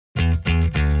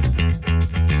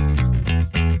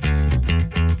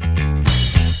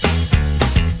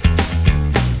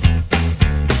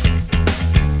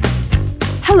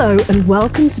Hello and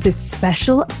welcome to this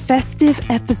special festive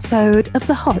episode of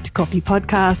the Hot Copy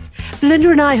Podcast. Belinda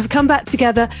and I have come back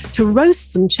together to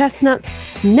roast some chestnuts,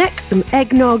 neck some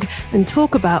eggnog, and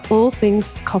talk about all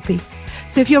things copy.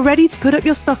 So if you're ready to put up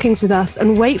your stockings with us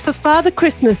and wait for Father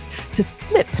Christmas to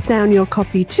slip down your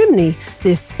copy chimney,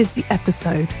 this is the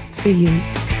episode for you.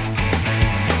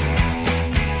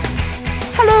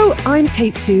 Hello, I'm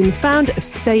Kate Toon, founder of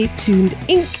Stay Tuned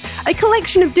Inc., a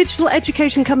collection of digital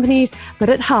education companies, but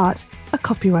at heart, a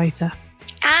copywriter.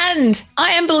 And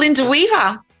I am Belinda Weaver.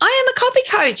 I am a copy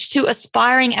coach to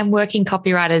aspiring and working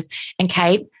copywriters. And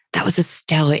Kate, that was a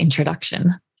stellar introduction.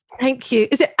 Thank you.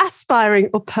 Is it aspiring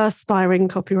or perspiring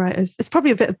copywriters? It's probably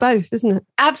a bit of both, isn't it?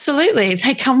 Absolutely.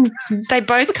 They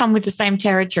both come with the same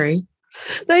territory.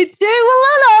 They do. Well,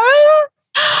 hello.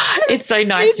 It's so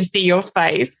nice to see your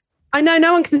face. I know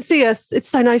no one can see us. It's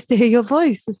so nice to hear your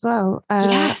voice as well.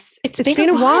 Yes, it's been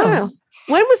a while.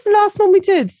 When was the last one we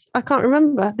did? I can't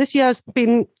remember. This year has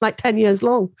been like 10 years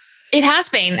long. It has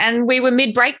been. And we were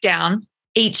mid-breakdown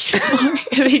each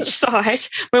side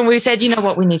when we said, you know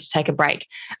what, we need to take a break.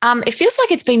 It feels like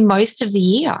it's been most of the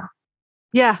year.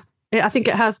 Yeah, I think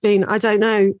it has been. I don't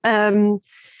know.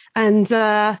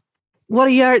 What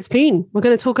a year it's been. We're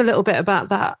going to talk a little bit about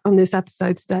that on this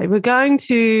episode today. We're going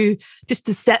to just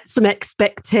to set some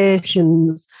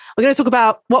expectations. We're going to talk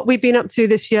about what we've been up to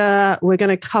this year. We're going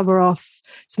to cover off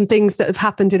some things that have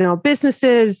happened in our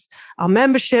businesses, our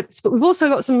memberships, but we've also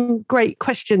got some great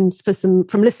questions from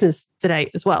listeners today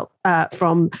as well,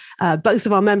 from both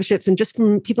of our memberships and just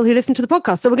from people who listen to the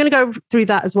podcast. So we're going to go through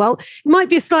that as well. It might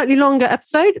be a slightly longer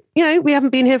episode. You know, we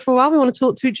haven't been here for a while. We want to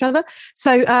talk to each other.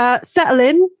 So settle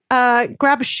in,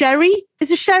 grab a sherry.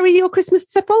 Is a sherry your Christmas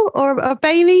tipple or a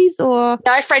Bailey's or?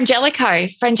 No,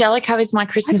 Frangelico. Frangelico is my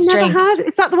Christmas drink.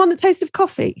 Is that the one that tastes of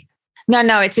coffee?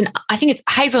 No, I think it's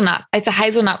hazelnut. It's a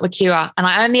hazelnut liqueur and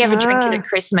I only ever drink it at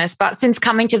Christmas. But since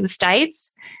coming to the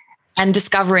States and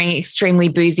discovering extremely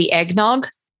boozy eggnog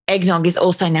is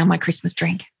also now my Christmas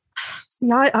drink.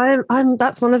 Yeah, I'm.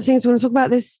 That's one of the things we want to talk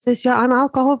about this year. I'm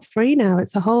alcohol free now.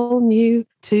 It's a whole new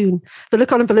tune. The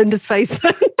look on Belinda's face.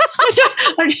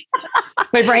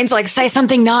 My brain's like, say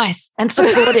something nice and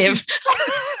supportive.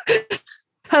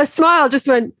 Her smile just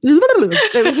went.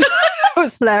 It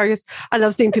was hilarious. I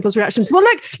love seeing people's reactions. Well,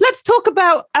 let's talk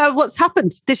about what's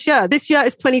happened this year. This year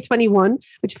is 2021,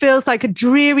 which feels like a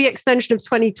dreary extension of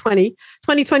 2020.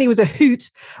 2020 was a hoot.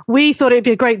 We thought it'd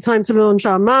be a great time to launch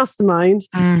our mastermind,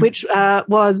 which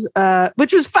was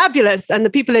fabulous, and the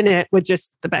people in it were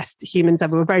just the best humans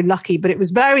ever. We're very lucky, but it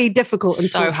was very difficult and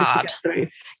so hard to get through.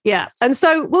 Yeah, and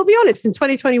so we'll be honest. In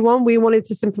 2021, we wanted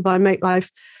to simplify and make life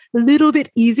a little bit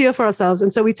easier for ourselves.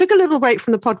 And so we took a little break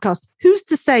from the podcast. Who's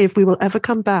to say if we will ever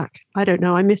come back? I don't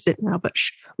know. I miss it now, but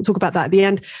we'll talk about that at the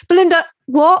end. Belinda,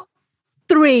 what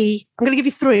three? I'm going to give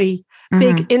you three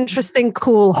big, interesting,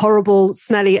 cool, horrible,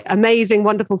 smelly, amazing,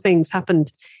 wonderful things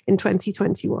happened in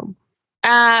 2021.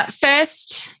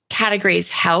 First category is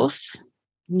health.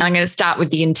 I'm going to start with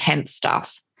the intense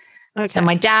stuff. Okay. So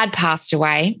my dad passed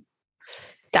away.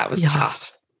 That was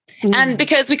tough. And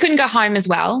because we couldn't go home as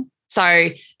well. So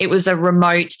it was a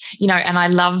remote, and I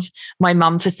love my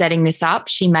mum for setting this up.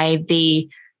 She made the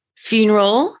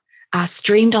funeral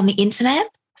streamed on the internet.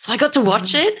 So I got to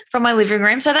watch it from my living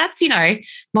room. So that's,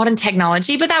 modern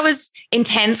technology. But that was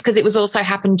intense because it was also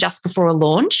happened just before a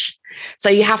launch. So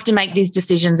you have to make these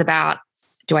decisions about,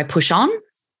 do I push on?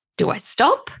 Do I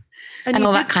stop? And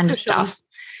all that kind of stuff.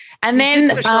 And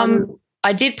then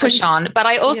I did push on, but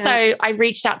I also, I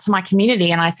reached out to my community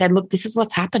and I said, look, this is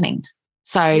what's happening.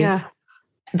 So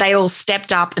they all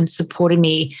stepped up and supported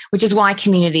me, which is why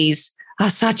communities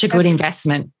are such a good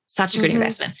investment,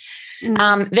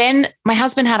 Then my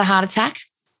husband had a heart attack.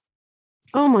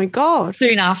 Oh, my God.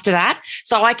 Soon after that.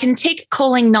 So I can tick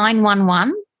calling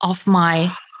 911 off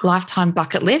my lifetime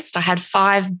bucket list. I had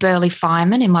 5 burly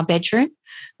firemen in my bedroom,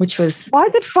 which was... Why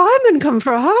did firemen come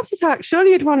for a heart attack?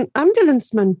 Surely you'd want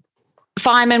ambulancemen.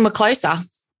 Firemen were closer.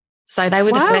 So they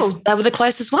were the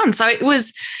closest one. So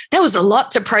there was a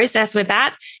lot to process with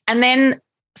that. And then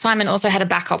Simon also had a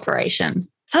back operation.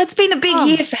 So it's been a big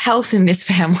year for health in this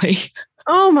family.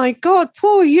 Oh my God,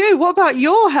 poor you. What about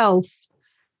your health?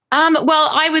 Well,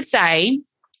 I would say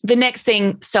the next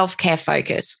thing, self-care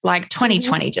focus. Like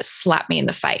 2020 just slapped me in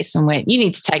the face and went, you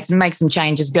need to make some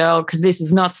changes, girl, because this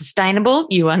is not sustainable.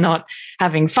 You are not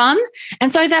having fun.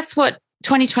 And so that's what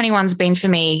 2021's been for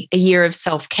me, a year of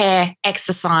self-care,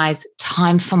 exercise,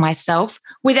 time for myself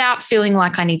without feeling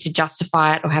like I need to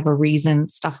justify it or have a reason,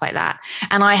 stuff like that.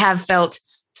 And I have felt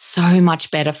so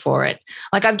much better for it.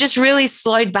 Like I've just really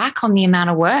slowed back on the amount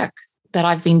of work that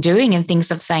I've been doing and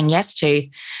things I've saying yes to.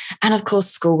 And of course,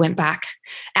 school went back.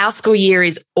 Our school year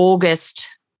is August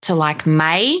to like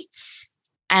May,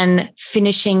 and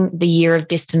finishing the year of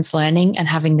distance learning and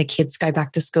having the kids go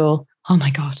back to school. Oh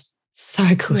my God,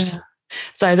 so good. Yeah.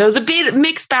 So there was a bit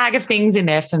mixed bag of things in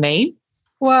there for me.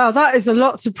 Wow, that is a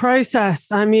lot to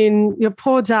process. I mean, your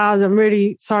poor dad, I'm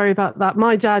really sorry about that.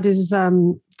 My dad is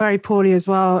very poorly as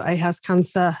well. He has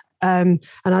cancer. And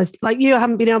I was like you, I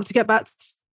haven't been able to get back to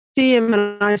see him,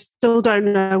 and I still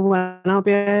don't know when I'll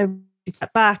be able to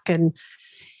get back. And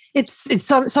it's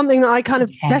something that I kind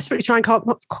of desperately try and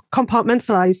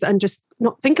compartmentalize and just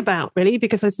not think about, really,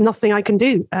 because there's nothing I can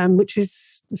do, which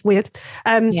is weird.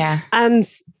 And yeah,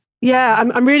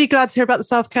 I'm really glad to hear about the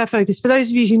self-care focus. For those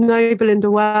of you who know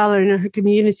Belinda well or in her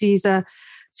communities,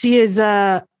 she is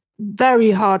a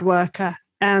very hard worker,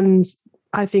 and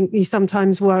I think we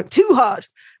sometimes work too hard.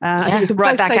 I think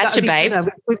right back at you, babe.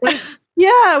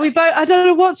 Yeah, we both. I don't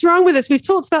know what's wrong with us. We've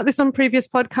talked about this on previous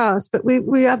podcasts, but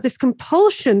we have this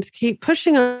compulsion to keep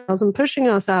pushing ourselves and pushing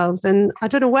ourselves, and I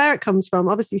don't know where it comes from.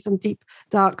 Obviously, some deep,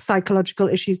 dark psychological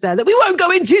issues there that we won't go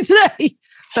into today.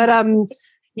 But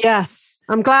yes.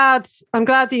 I'm glad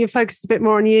that you focused a bit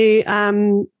more on you.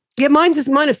 Yeah, mine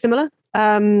is similar.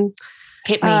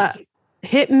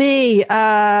 Hit me.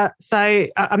 So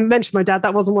I mentioned my dad.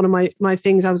 That wasn't one of my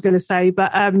things I was going to say,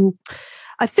 but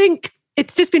I think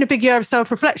it's just been a big year of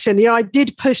self-reflection. You know, I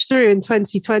did push through in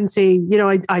 2020. You know,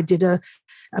 I did a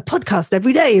podcast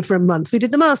every day for a month. We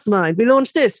did the mastermind. We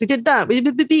launched this. We did that. We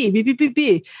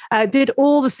did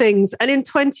all the things. And in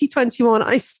 2021,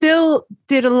 I still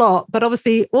did a lot, but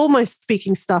obviously all my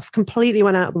speaking stuff completely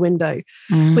went out the window,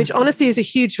 which honestly is a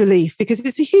huge relief because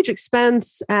it's a huge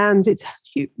expense and it's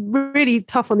really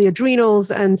tough on the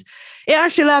adrenals. And it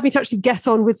actually allowed me to actually get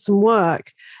on with some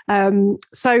work.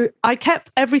 So I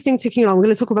kept everything ticking along. We're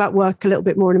going to talk about work a little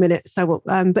bit more in a minute. So,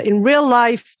 but in real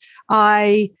life,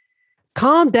 I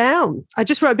calmed down. I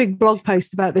just wrote a big blog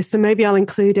post about this, so maybe I'll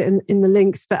include it in the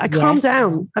links. But I calmed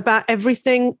down about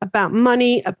everything, about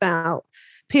money, about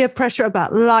peer pressure,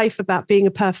 about life, about being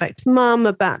a perfect mum,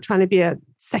 about trying to be a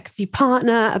sexy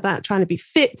partner, about trying to be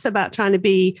fit, about trying to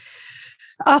be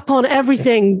up on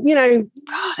everything. You know,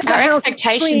 our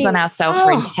expectations on ourselves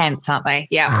are intense, aren't they?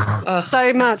 Yeah,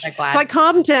 so much. So I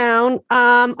calmed down.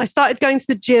 I started going to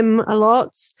the gym a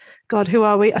lot. God, who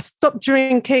are we? I stopped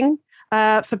drinking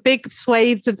for big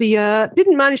swathes of the year.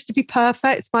 Didn't manage to be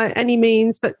perfect by any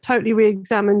means, but totally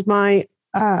re-examined my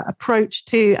approach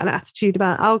to and attitude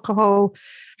about alcohol,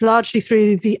 largely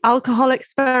through The Alcohol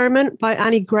Experiment by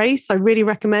Annie Grace. I really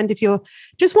recommend if you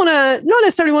just want to, not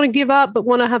necessarily want to give up, but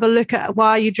want to have a look at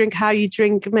why you drink, how you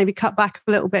drink, maybe cut back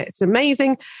a little bit. It's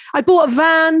amazing. I bought a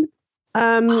van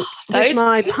with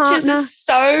my partner. Are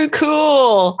so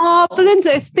cool. Oh,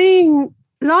 Belinda, it's been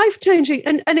life-changing.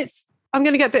 And it's, I'm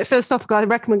going to get a bit philosophical. I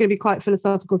reckon we're going to be quite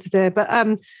philosophical today. But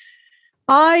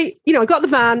I got the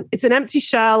van. It's an empty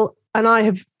shell, and I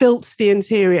have built the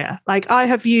interior. Like I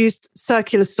have used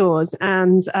circular saws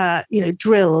and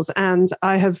drills, and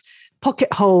I have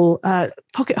pocket hole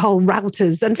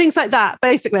routers and things like that.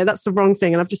 Basically, that's the wrong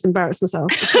thing, and I've just embarrassed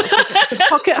myself.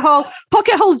 pocket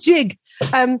hole jig.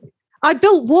 I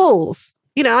built walls.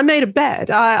 You know, I made a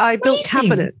bed. I built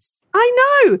cabinets.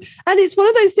 I know. And it's one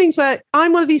of those things where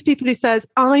I'm one of these people who says,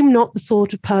 I'm not the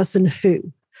sort of person who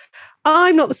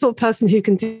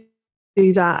can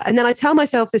do that. And then I tell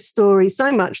myself this story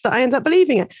so much that I end up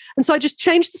believing it. And so I just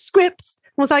changed the script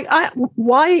and was like,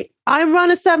 why I run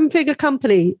a 7-figure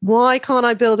company. Why can't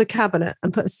I build a cabinet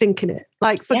and put a sink in it?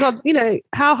 Like, for God,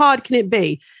 how hard can it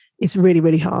be? It's really,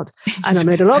 really hard. And I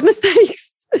made a lot of mistakes.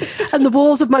 And the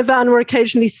walls of my van were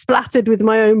occasionally splattered with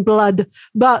my own blood.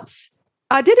 But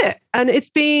I did it, and it's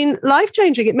been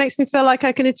life-changing. It makes me feel like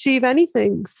I can achieve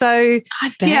anything. So,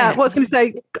 yeah, what I was going to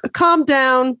say, calm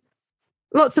down,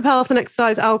 lots of health and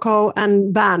exercise, alcohol,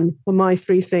 and van were my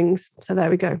 3 things. So there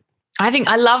we go. I think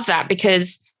I love that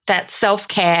because that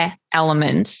self-care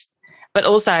element, but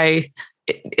also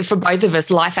for both of us,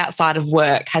 life outside of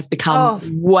work has become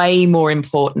way more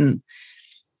important.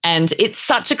 And it's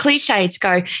such a cliche to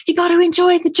go, you got to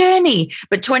enjoy the journey.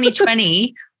 But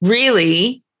 2020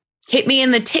 really hit me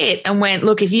in the tit and went,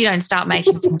 look, if you don't start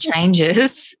making some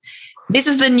changes, this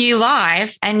is the new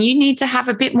life and you need to have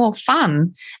a bit more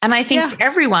fun. And I think for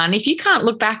everyone, if you can't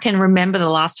look back and remember the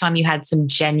last time you had some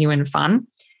genuine fun,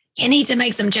 you need to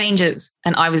make some changes.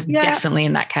 And I was definitely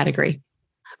in that category.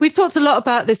 We've talked a lot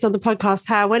about this on the podcast,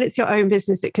 how when it's your own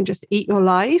business, it can just eat your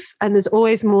life and there's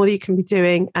always more you can be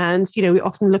doing. And, we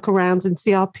often look around and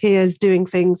see our peers doing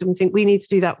things and we think we need to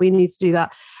do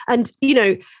that. And,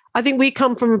 I think we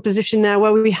come from a position now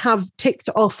where we have ticked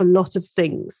off a lot of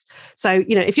things. So,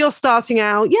 if you're starting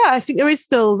out, I think there is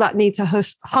still that need to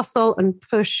hustle and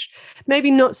push,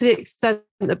 maybe not to the extent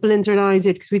that Belinda and I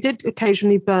did, because we did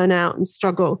occasionally burn out and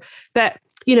struggle. But,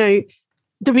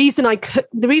 the reason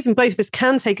both of us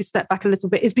can take a step back a little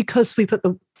bit is because we put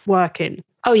the work in.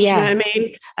 Oh, yeah. You know what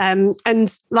I mean?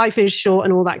 And life is short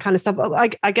and all that kind of stuff.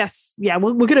 I guess, we're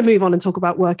going to move on and talk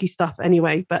about worky stuff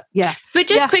anyway. But yeah. But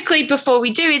just quickly before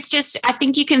we do, it's just, I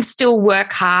think you can still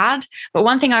work hard. But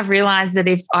one thing I've realized that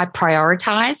if I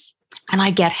prioritize and I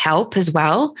get help as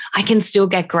well, I can still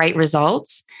get great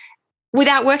results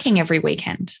without working every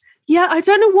weekend. Yeah, I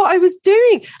don't know what I was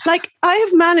doing. Like, I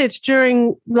have managed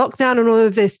during lockdown and all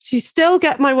of this to still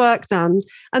get my work done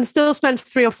and still spend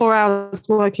 3 or 4 hours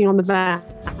working on the van.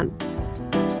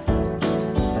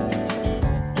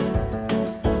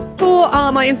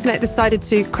 Before my internet decided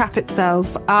to crap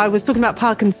itself, I was talking about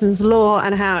Parkinson's law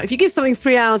and how if you give something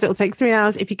 3 hours, it'll take 3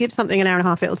 hours. If you give something an hour and a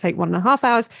half, it'll take 1.5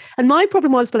 hours. And my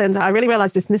problem was, Belinda, I really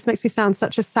realized this, and this makes me sound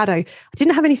such a saddo. I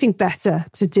didn't have anything better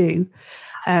to do.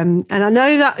 And I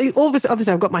know that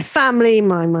obviously I've got my family,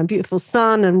 my beautiful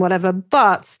son and whatever,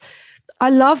 but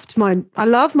I love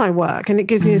my work, and it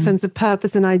gives me a sense of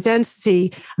purpose and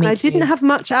identity. And I didn't have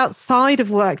much outside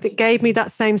of work that gave me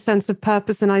that same sense of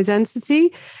purpose and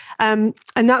identity. And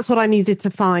that's what I needed to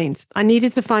find. I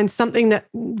needed to find something that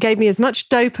gave me as much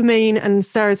dopamine and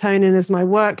serotonin as my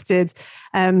work did,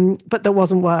 but that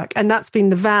wasn't work. And that's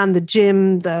been the van, the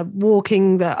gym, the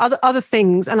walking, the other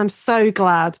things. And I'm so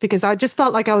glad, because I just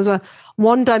felt like I was a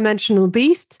one-dimensional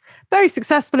beast, very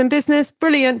successful in business,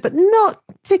 brilliant, but not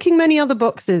ticking many other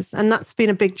boxes. And that's been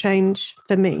a big change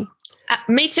for me.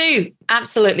 Me too.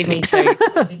 Absolutely, me too.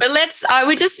 But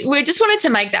we just wanted to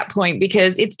make that point,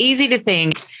 because it's easy to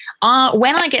think,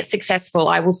 when I get successful,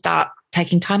 I will start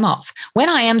taking time off. When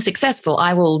I am successful,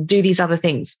 I will do these other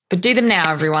things. But do them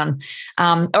now, everyone.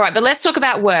 All right, but let's talk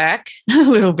about work a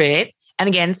little bit. And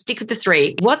again, stick with the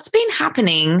 3. What's been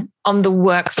happening on the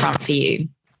work front for you?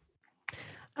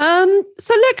 So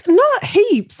look, not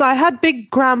heaps. I had big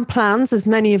grand plans, as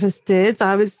many of us did.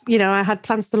 I had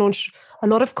plans to launch a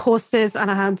lot of courses,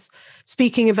 and I had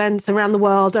speaking events around the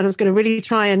world, and I was going to really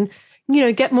try and,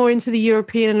 get more into the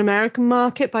European and American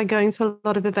market by going to a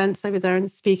lot of events over there and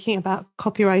speaking about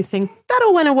copywriting. That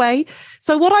all went away.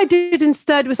 So what I did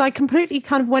instead was I completely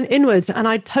kind of went inwards, and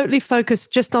I totally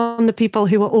focused just on the people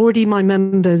who were already my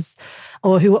members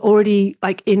or who were already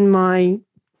like in my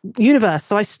universe.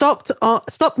 So I stopped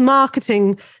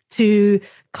marketing to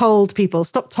cold people,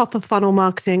 stopped top of funnel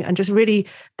marketing, and just really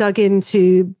dug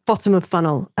into bottom of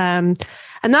funnel. And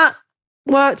that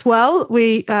worked well.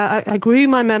 I grew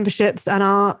my memberships, and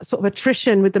our sort of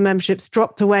attrition with the memberships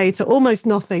dropped away to almost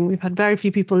nothing. We've had very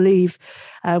few people leave,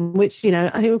 which, I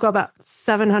think we've got about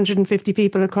 750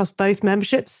 people across both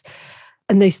memberships.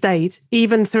 And they stayed,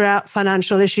 even throughout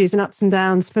financial issues and ups and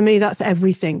downs. For me, that's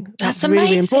everything. That's amazing.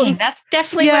 Really important. That's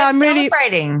definitely worth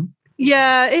celebrating.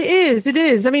 Yeah, it is. It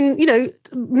is. I mean,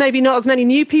 maybe not as many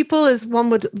new people as one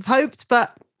would have hoped,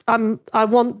 but I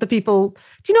want the people.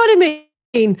 Do you know what I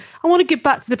mean? I want to give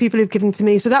back to the people who've given to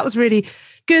me. So that was really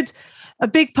good. A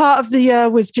big part of the year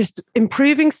was just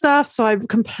improving stuff. So I've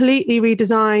completely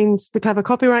redesigned the Clever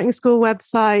Copywriting School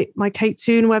website, my Kate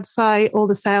Toon website, all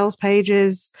the sales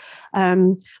pages.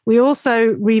 We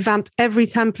also revamped every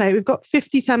template. We've got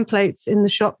 50 templates in the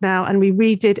shop now, and we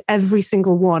redid every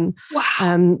single one,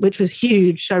 which was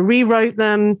huge. So I rewrote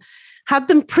them, had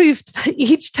them proofed.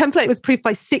 Each template was proofed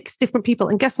by 6 different people.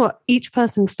 And guess what? Each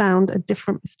person found a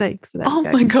different mistake. So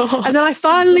my God. And then I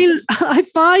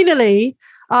finally,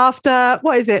 after,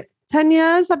 10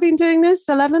 years I've been doing this,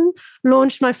 11,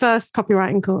 launched my first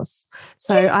copywriting course.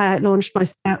 So I launched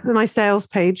my sales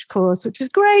page course, which is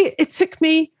great. It took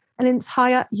me an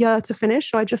entire year to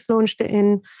finish. So I just launched it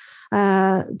in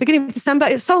beginning of December.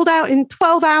 It sold out in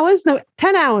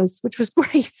 10 hours, which was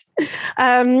great.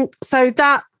 So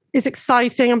that is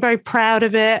exciting. I'm very proud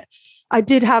of it. I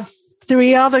did have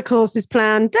 3 other courses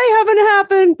planned. They haven't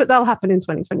happened, but they'll happen in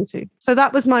 2022. So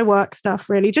that was my work stuff,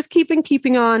 really. Just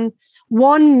keeping on,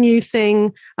 one new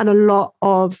thing and a lot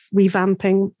of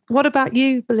revamping. What about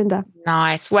you, Belinda?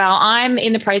 Nice. Well, I'm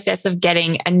in the process of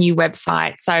getting a new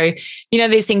website. So,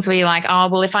 these things where you're like,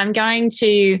 if I'm going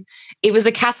to, it was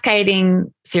a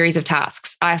cascading series of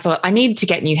tasks. I thought I need to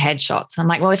get new headshots. I'm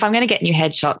like, well, if I'm going to get new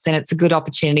headshots, then it's a good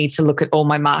opportunity to look at all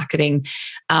my marketing.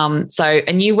 So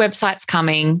a new website's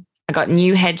coming. I got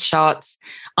new headshots.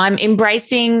 I'm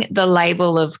embracing the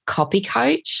label of copy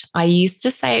coach. I used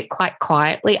to say it quite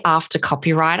quietly after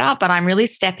copywriter, but I'm really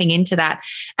stepping into that.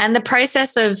 And the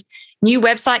process of new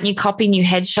website, new copy, new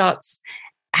headshots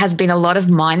has been a lot of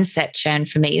mindset churn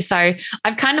for me. So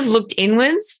I've kind of looked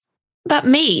inwards, but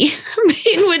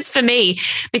inwards for me,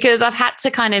 because I've had to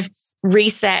kind of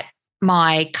reset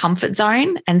my comfort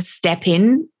zone and step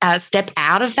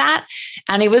out of that.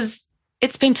 And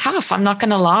it's been tough. I'm not going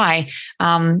to lie.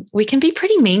 We can be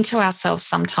pretty mean to ourselves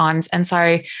sometimes. And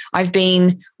so I've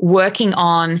been working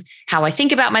on how I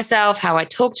think about myself, how I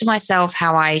talk to myself,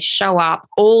 how I show up,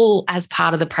 all as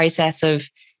part of the process of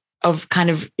kind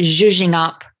of zhuzhing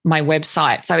up my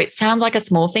website. So it sounds like a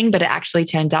small thing, but it actually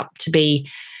turned up to be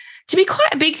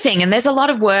quite a big thing. And there's a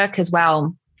lot of work as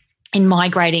well in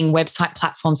migrating website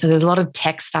platforms. So there's a lot of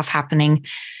tech stuff happening.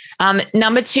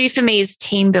 Number 2 for me is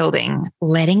team building,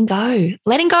 letting go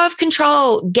of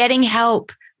control, getting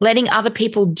help, letting other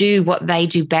people do what they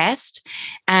do best,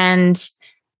 and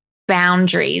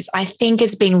boundaries, I think,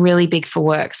 has been really big for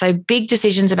work. So big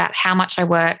decisions about how much I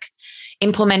work,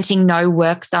 implementing no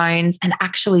work zones and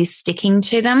actually sticking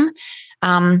to them.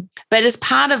 But as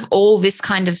part of all this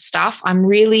kind of stuff, I'm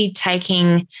really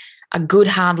taking a good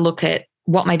hard look at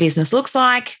what my business looks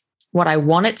like, what I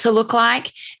want it to look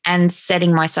like, and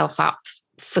setting myself up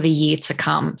for the year to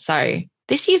come. So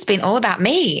this year's been all about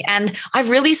me, and I've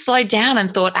really slowed down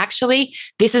and thought, actually,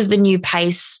 this is the new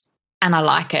pace and I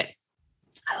like it.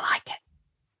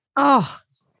 Oh,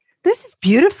 this is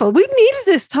beautiful. We needed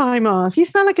this time off. You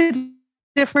sound like a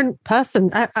different person.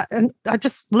 And I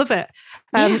just love it.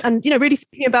 And, really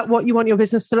thinking about what you want your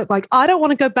business to look like. I don't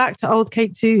want to go back to old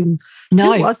Kate Toon.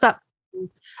 No. Who was that?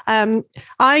 I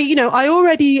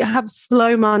already have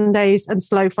slow Mondays and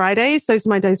slow Fridays. Those are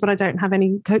my days when I don't have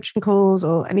any coaching calls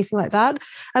or anything like that.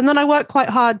 And then I work quite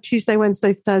hard Tuesday,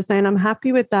 Wednesday, Thursday, and I'm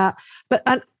happy with that. But,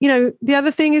 the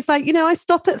other thing is I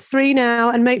stop at 3 now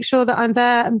and make sure that I'm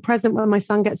there and present when my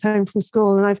son gets home from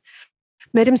school. And I've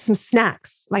made him some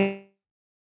snacks.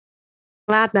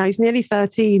 Lad now, he's nearly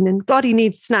 13, and God, he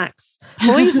needs snacks.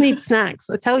 Boys need snacks,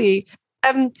 I tell you.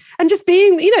 And just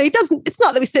being, it's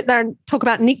not that we sit there and talk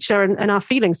about Nietzsche and our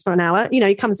feelings for an hour.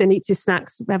 He comes in, eats his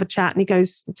snacks, we have a chat, and he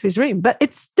goes to his room. But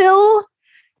it's still,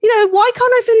 why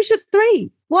can't I finish at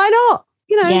 3? Why not?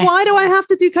 Yes. Why do I have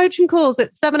to do coaching calls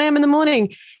at 7 a.m. in the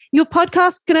morning? Your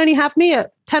podcast can only have me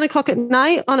at 10 o'clock at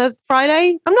night on a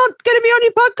Friday. I'm not going to be on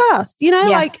your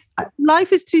podcast.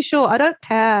 Life is too short. I don't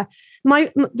care.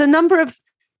 The number of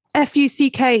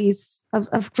FUCKs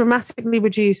have dramatically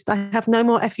reduced. I have no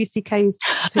more FUCKs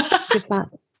to give back.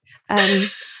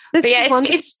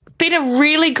 It's been a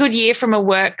really good year from a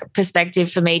work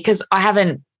perspective for me, because I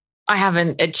haven't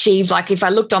achieved, if I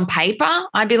looked on paper,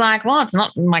 I'd be like, well, it's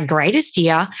not my greatest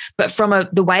year, but from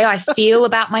the way I feel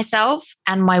about myself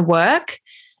and my work,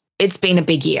 it's been a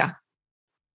big year.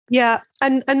 Yeah.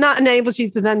 And that enables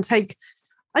you to then take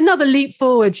another leap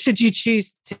forward should you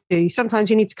choose to. Sometimes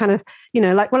you need to kind of,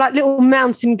 like little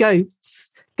mountain goats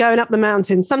going up the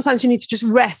mountain. Sometimes you need to just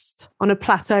rest on a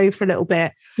plateau for a little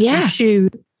bit. Yeah. And chew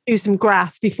some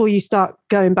grass before you start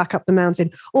going back up the mountain.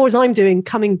 Or as I'm doing,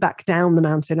 coming back down the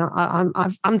mountain.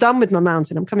 I'm done with my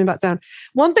mountain. I'm coming back down.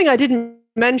 One thing I didn't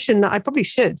mention that I probably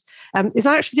should is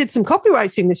I actually did some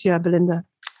copywriting this year, Belinda.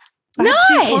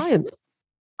 Nice.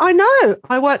 I know.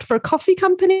 I worked for a coffee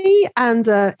company and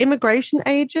an immigration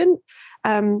agent.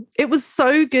 It was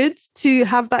so good to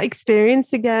have that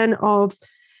experience again of,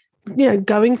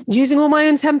 using all my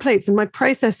own templates and my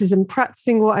processes and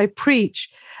practicing what I preach.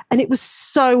 And it was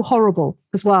so horrible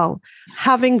as well.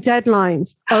 Having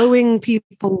deadlines, owing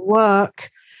people work,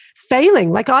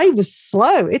 failing. I was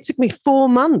slow. It took me 4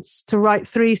 months to write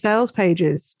 3 sales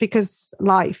pages because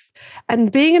life.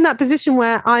 And being in that position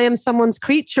where I am someone's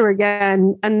creature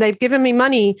again, and they've given me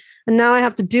money, and now I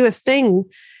have to do a thing,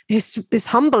 is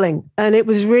humbling. And it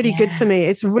was really good for me.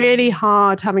 It's really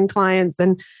hard having clients,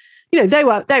 and they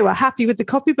were happy with the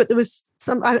copy, but there was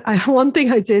one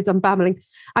thing I did. I'm babbling.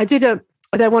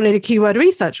 They wanted a keyword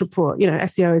research report.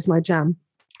 SEO is my jam.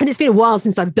 And it's been a while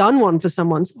since I've done one for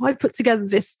someone. So I put together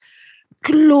this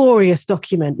glorious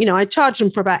document. I charged them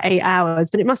for about 8 hours,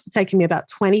 but it must have taken me about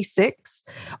 26.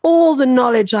 All the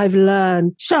knowledge I've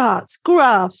learned, charts,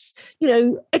 graphs,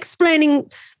 explaining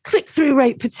click-through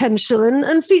rate potential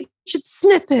and featured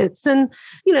snippets and,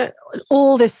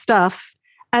 all this stuff.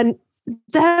 And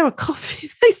they're a coffee.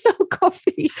 They sell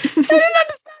coffee. They didn't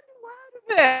understand a word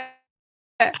of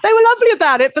it. They were lovely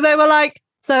about it, but they were like,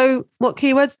 so what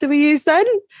keywords do we use then?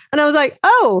 And I was like,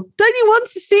 oh, don't you want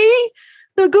to see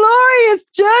the glorious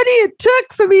journey it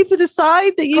took for me to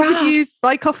decide that you should use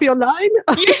Buy Coffee Online?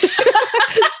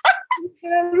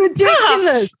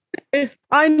 Ridiculous.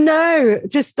 I know.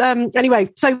 Just anyway,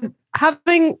 so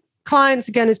having clients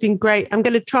again has been great. I'm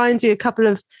going to try and do a couple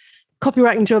of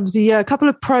copywriting jobs a year, a couple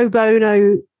of pro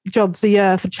bono jobs a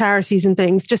year for charities and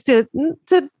things just to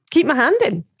keep my hand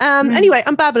in. Anyway,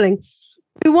 I'm babbling.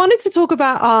 We wanted to talk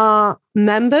about our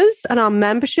members and our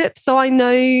membership. So I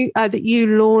know that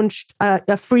you launched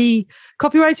a free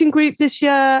copywriting group this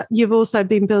year. You've also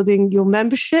been building your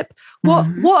membership. What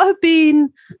have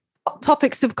been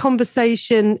topics of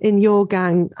conversation in your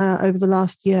gang over the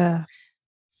last year?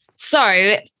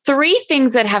 So 3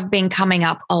 things that have been coming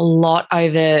up a lot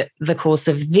over the course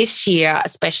of this year,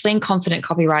 especially in Confident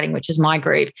Copywriting, which is my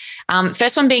group.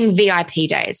 First one being VIP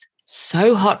days.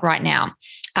 So hot right now.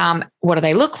 What do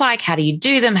they look like? How do you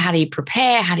do them? How do you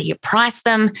prepare? How do you price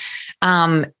them?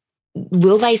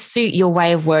 Will they suit your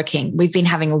way of working? We've been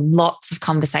having lots of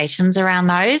conversations around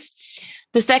those.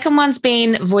 The second one's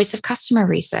been voice of customer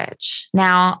research.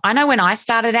 Now, I know when I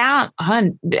started out,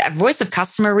 voice of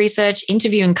customer research,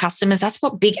 interviewing customers, that's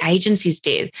what big agencies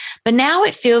did. But now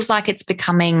it feels like it's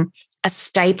becoming a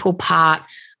staple part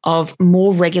of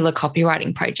more regular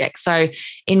copywriting projects. So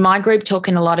in my group,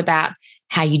 talking a lot about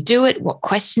how you do it, what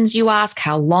questions you ask,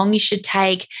 how long you should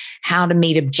take, how to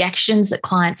meet objections that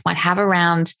clients might have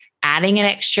around adding an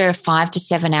extra 5 to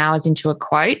 7 hours into a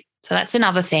quote. So that's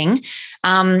another thing.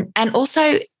 And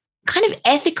also kind of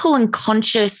ethical and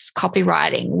conscious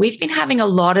copywriting. We've been having a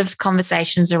lot of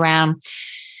conversations around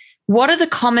what are the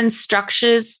common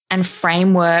structures and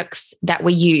frameworks that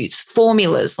we use,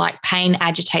 formulas like pain,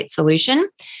 agitate, solution,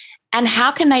 and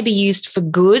how can they be used for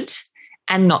good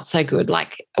and not so good?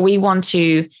 Like we want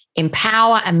to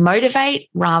empower and motivate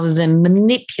rather than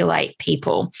manipulate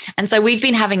people. And so we've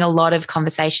been having a lot of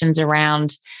conversations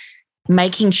around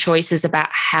making choices about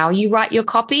how you write your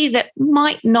copy that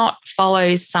might not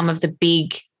follow some of the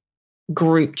big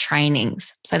group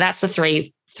trainings. So that's the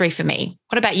three for me.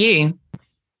 What about you?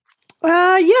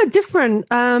 Different.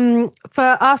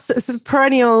 For us, it's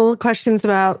perennial questions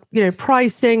about,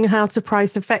 pricing, how to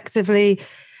price effectively,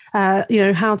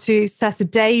 how to set a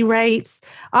day rate.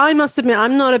 I must admit,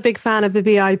 I'm not a big fan of the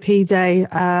VIP day.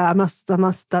 I must,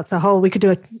 that's we could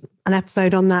do an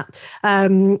episode on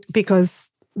that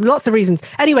because lots of reasons.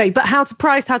 Anyway, but how to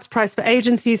price for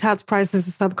agencies, how to price as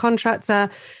a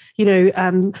subcontractor.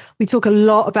 We talk a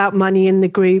lot about money in the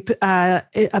group,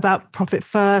 about profit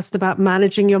first, about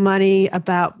managing your money,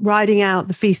 about riding out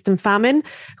the feast and famine,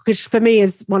 which for me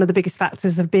is one of the biggest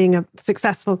factors of being a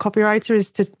successful copywriter is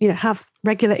to, have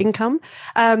regular income.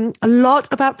 A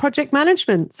lot about project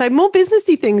management. So more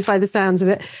businessy things by the sounds of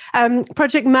it.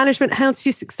 Project management, how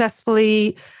to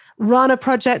successfully run a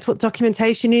project, what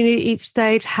documentation you need at each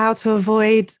stage, how to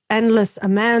avoid endless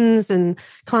amends and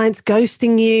clients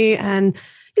ghosting you, and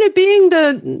being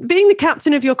the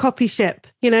captain of your copy ship,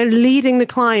 leading the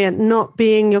client, not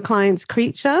being your client's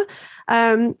creature.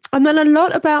 And then a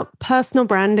lot about personal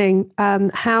branding,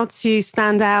 how to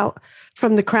stand out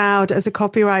from the crowd as a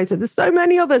copywriter. There's so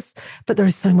many of us, but there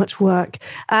is so much work.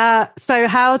 So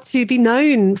how to be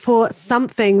known for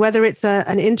something, whether it's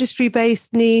an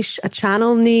industry-based niche, a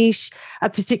channel niche, a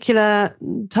particular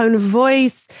tone of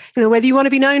voice, whether you want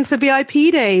to be known for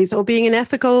VIP days or being an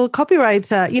ethical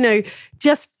copywriter,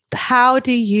 just how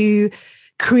do you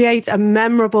create a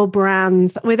memorable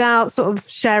brand without sort of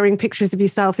sharing pictures of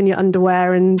yourself in your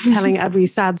underwear and telling every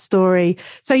sad story.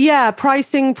 So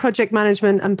pricing, project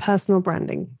management, and personal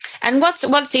branding. And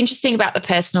what's interesting about the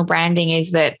personal branding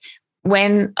is that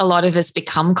when a lot of us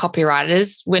become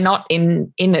copywriters, we're not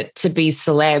in it to be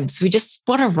celebs. We just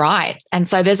want to write. And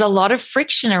so there's a lot of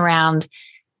friction around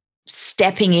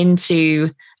stepping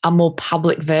into a more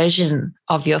public version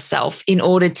of yourself in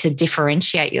order to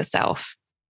differentiate yourself.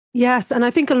 Yes. And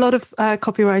I think a lot of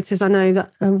copywriters, I know that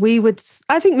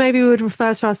maybe we would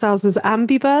refer to ourselves as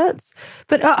ambiverts,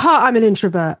 but at heart, I'm an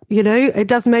introvert.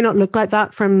 It may not look like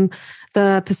that from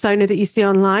the persona that you see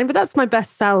online, but that's my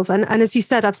best self. And as you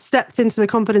said, I've stepped into the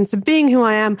confidence of being who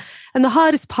I am. And the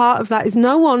hardest part of that is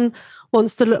no one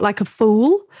wants to look like a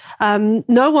fool.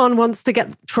 No one wants to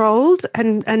get trolled,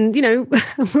 and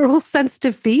we're all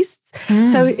sensitive beasts.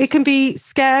 So it can be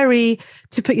scary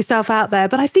to put yourself out there.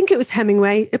 But I think it was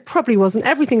Hemingway. It probably wasn't.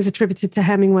 Everything's attributed to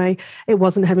Hemingway. It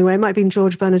wasn't Hemingway. It might have been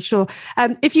George Bernard Shaw.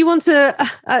 If you want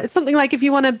to, something like, if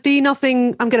you want to be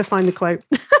nothing, I'm going to find the quote.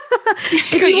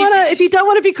 If you don't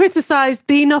want to be criticized,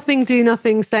 be nothing, do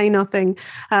nothing, say nothing.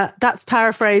 That's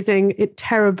paraphrasing it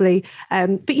terribly.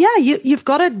 But you've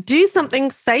got to do something,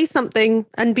 say something,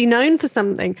 and be known for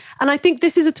something. And I think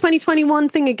this is a 2021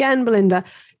 thing again, Belinda,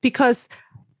 because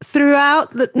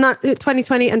throughout the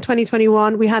 2020 and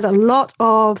 2021, we had a lot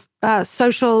of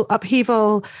social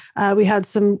upheaval. We had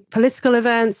some political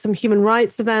events, some human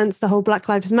rights events, the whole Black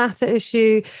Lives Matter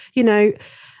issue.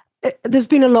 There's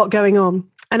been a lot going on.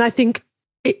 And I think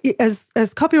as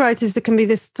copywriters, there can be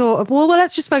this thought of, well,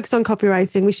 let's just focus on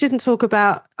copywriting. We shouldn't talk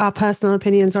about our personal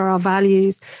opinions or our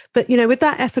values. But, with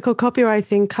that ethical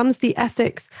copywriting comes the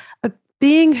ethics of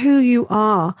being who you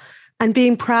are and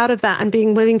being proud of that and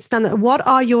being willing to stand there. What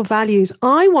are your values?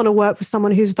 I want to work with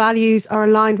someone whose values are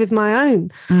aligned with my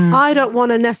own. I don't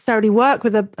want to necessarily work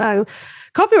with a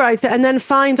copywriter and then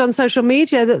find on social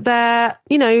media that they're,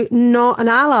 not an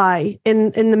ally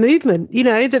in the movement,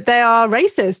 that they are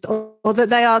racist or that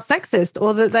they are sexist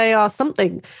or that they are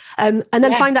something, and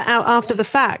then find that out after the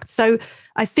fact. So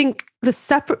I think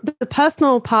the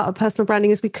personal part of personal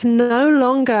branding is we can no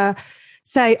longer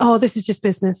say, oh, this is just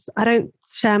business. I don't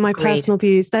share my personal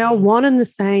views. They are one and the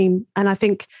same. And I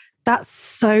think that's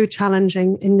so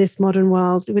challenging in this modern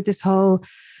world with this whole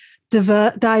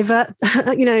divert,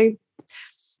 the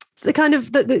kind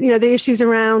of the issues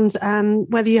around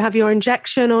whether you have your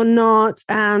injection or not,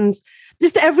 and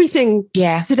just everything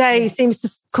today seems to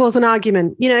cause an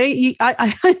argument.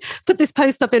 I put this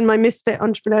post up in my Misfit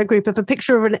Entrepreneur group of a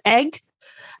picture of an egg,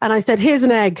 and I said, "Here's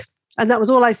an egg," and that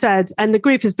was all I said. And the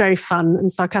group is very fun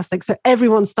and sarcastic, so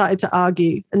everyone started to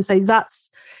argue and say, "That's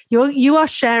you are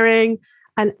sharing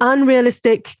an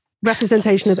unrealistic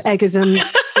representation of eggism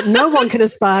that no one can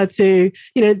aspire to.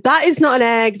 That is not an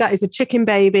egg, that is a chicken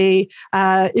baby.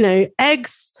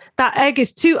 Eggs, that egg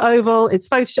is too oval, it's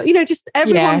Photoshop." Just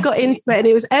everyone got into it, and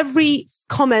it was every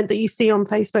comment that you see on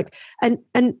Facebook.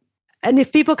 And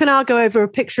if people can argue over a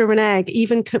picture of an egg,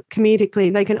 even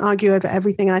comedically, they can argue over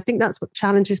everything. And I think that's what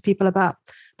challenges people about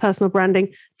personal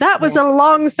branding. That was a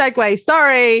long segue.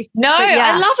 Sorry. No,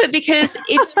 I love it because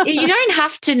you don't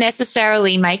have to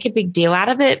necessarily make a big deal out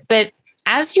of it. But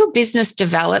as your business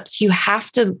develops, you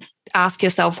have to ask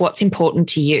yourself what's important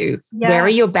to you. Yes. Where are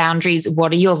your boundaries?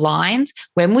 What are your lines?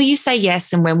 When will you say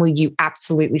yes and when will you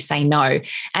absolutely say no?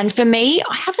 And for me,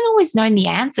 I haven't always known the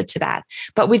answer to that.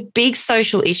 But with big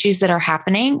social issues that are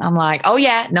happening, I'm like, oh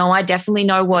yeah, no, I definitely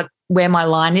know where my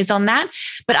line is on that.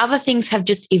 But other things have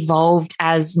just evolved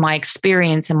as my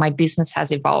experience and my business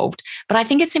has evolved. But I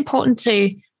think it's important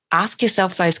to ask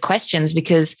yourself those questions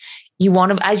because you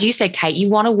want to, as you said, Kate, you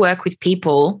want to work with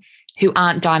people who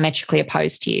aren't diametrically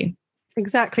opposed to you.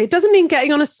 Exactly. It doesn't mean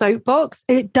getting on a soapbox.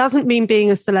 It doesn't mean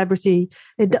being a celebrity.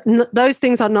 Those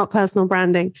things are not personal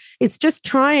branding. It's just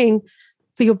trying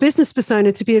for your business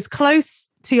persona to be as close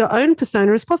to your own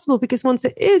persona as possible, because once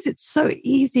it is, it's so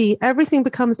easy. Everything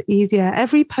becomes easier.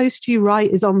 Every post you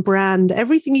write is on brand.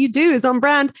 Everything you do is on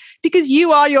brand because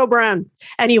you are your brand.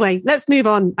 Anyway, let's move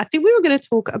on. I think we were going to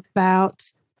talk about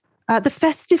the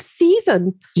festive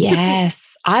season. Yes.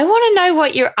 I want to know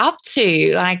what you're up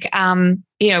to. Like,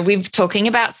 we're talking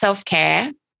about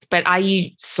self-care, but are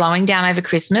you slowing down over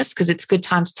Christmas? Because it's a good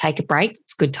time to take a break.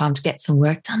 It's a good time to get some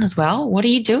work done as well. What are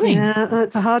you doing? Yeah,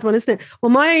 it's a hard one, isn't it? Well,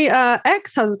 my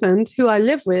ex-husband, who I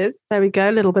live with, there we go,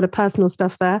 a little bit of personal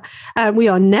stuff there. We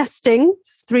are nesting,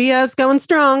 3 years going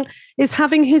strong, is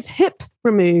having his hip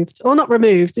removed. Or not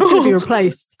removed, it's going to be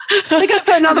replaced. They're going to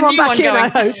put another one back in, I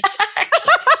hope.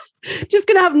 Just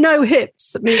going to have no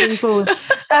hips moving forward.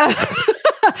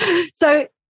 So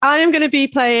I am going to be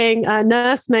playing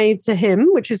nursemaid to him,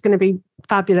 which is going to be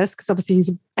fabulous because obviously he's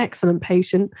an excellent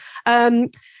patient.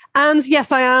 And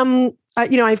yes, I am,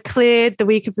 I've cleared the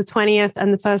week of the 20th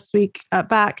and the first week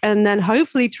back, and then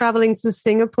hopefully traveling to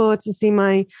Singapore to see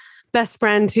my best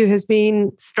friend who has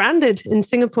been stranded in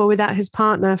Singapore without his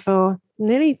partner for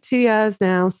nearly 2 years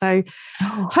now. So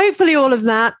hopefully all of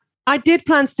that. I did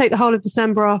plan to take the whole of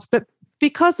December off, but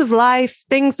because of life,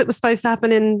 things that were supposed to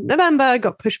happen in November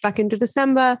got pushed back into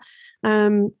December.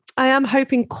 I am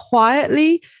hoping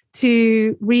quietly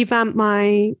to revamp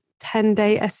my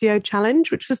 10-day SEO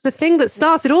challenge, which was the thing that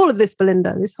started all of this,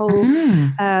 Belinda. This whole,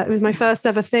 it was my first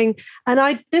ever thing.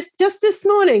 And just this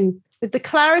morning, with the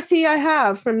clarity I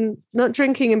have from not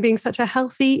drinking and being such a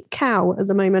healthy cow at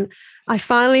the moment, I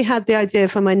finally had the idea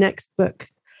for my next book.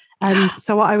 And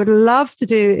so what I would love to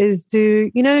do is do,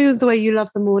 the way you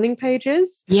love the morning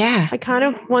pages? Yeah. I kind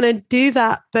of want to do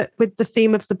that, but with the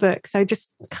theme of the book. So just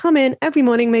come in every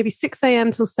morning, maybe 6 a.m.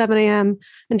 till 7 a.m.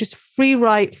 and just free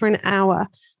write for an hour.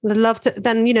 And I'd love to,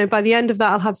 then, by the end of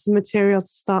that, I'll have some material to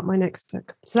start my next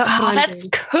book. So that's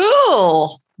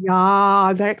cool. Yeah,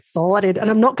 I'm very excited. And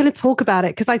I'm not going to talk about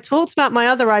it because I talked about my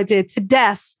other idea to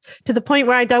death, to the point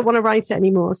where I don't want to write it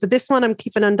anymore. So this one I'm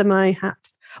keeping under my hat.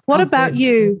 What about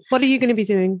you? What are you going to be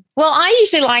doing? Well, I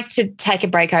usually like to take a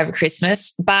break over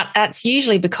Christmas, but that's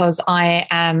usually because I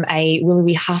am a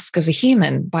willowy husk of a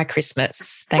human by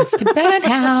Christmas, thanks to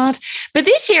burnout. But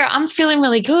this year I'm feeling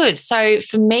really good. So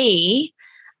for me,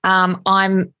 I'm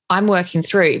working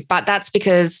through, but that's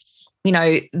because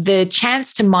the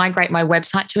chance to migrate my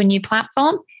website to a new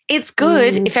platform, it's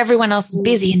good if everyone else is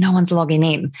busy and no one's logging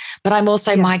in. But I'm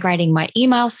also migrating my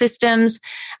email systems.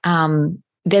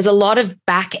 There's a lot of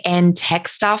back-end tech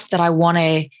stuff that I want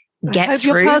to get I hope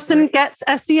through. Your person gets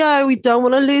SEO. We don't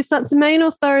want to lose that domain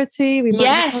authority. We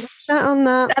might on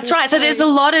that. That's right. So there's a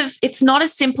lot of, it's not a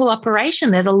simple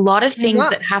operation. There's a lot of things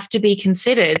that have to be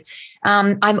considered.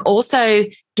 I'm also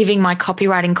giving my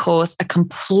copywriting course a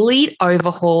complete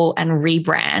overhaul and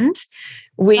rebrand,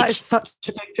 which that is such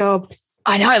a big job.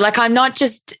 I know, like I'm not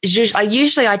just,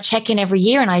 I check in every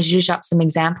year and I zhuzh up some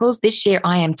examples. This year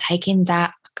I am taking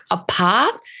that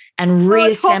apart and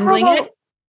reassembling it.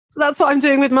 That's what I'm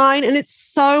doing with mine. And it's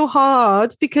so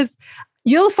hard because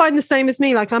you'll find the same as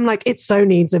me. Like, I'm like, it so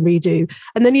needs a redo.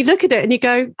 And then you look at it and you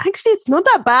go, actually, it's not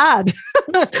that bad.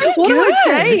 What do I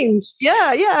change?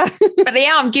 Yeah. But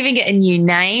yeah, I'm giving it a new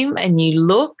name, a new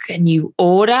look, a new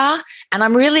order. And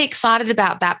I'm really excited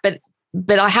about that.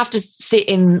 But I have to sit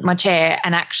in my chair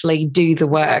and actually do the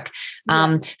work.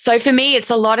 So for me, it's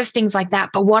a lot of things like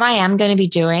that. But what I am going to be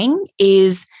doing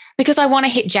is, because I want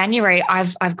to hit January,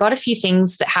 I've got a few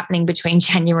things that are happening between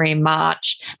January and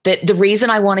March. That the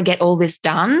reason I want to get all this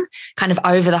done kind of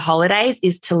over the holidays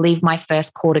is to leave my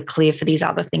first quarter clear for these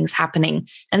other things happening.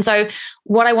 And so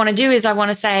what I want to do is I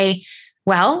want to say,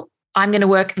 well, I'm going to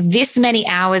work this many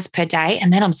hours per day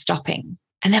and then I'm stopping.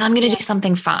 And then I'm going to do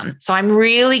something fun. So I'm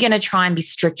really going to try and be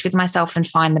strict with myself and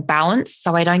find the balance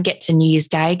so I don't get to New Year's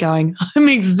Day going, I'm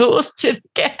exhausted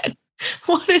again.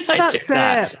 Why did I do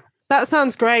that? That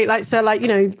sounds great.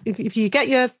 If you get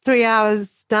your 3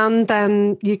 hours done,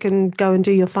 then you can go and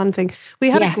do your fun thing. We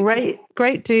had a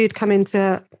great dude come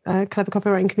into a Clever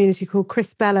Copywriting community called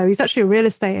Chris Bello. He's actually a real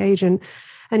estate agent.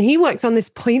 And he works on this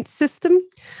point system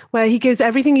where he gives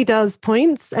everything he does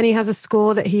points and he has a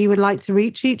score that he would like to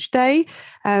reach each day.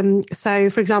 So,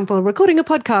 for example, recording a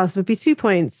podcast would be 2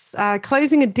 points.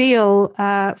 Closing a deal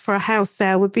for a house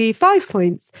sale would be 5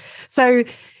 points. So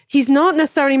he's not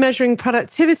necessarily measuring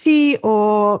productivity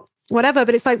or whatever,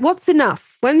 but it's like, what's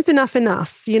enough? When's enough?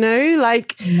 Nice.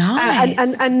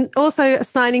 And also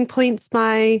assigning points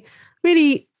by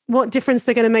really what difference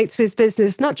they're going to make to his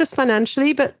business, not just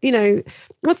financially, but,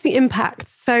 what's the impact?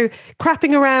 So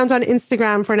crapping around on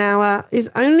Instagram for an hour is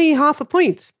only half a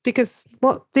point because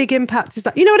what big impact is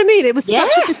that? You know what I mean? It was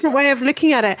such a different way of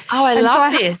looking at it. Oh, I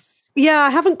love this. I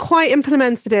haven't quite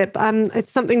implemented it.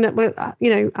 It's something that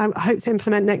I hope to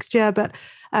implement next year. But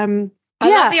I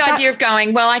love the idea of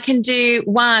going, well, I can do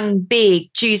one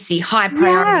big, juicy, high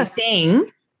priority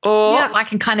thing, or I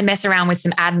can kind of mess around with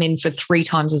some admin for 3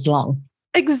 times as long.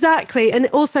 Exactly. And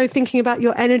also thinking about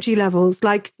your energy levels,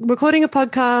 like recording a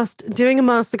podcast, doing a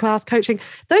masterclass, coaching,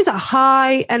 those are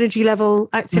high energy level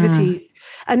activities.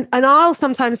 And I'll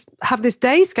sometimes have this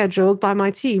day scheduled by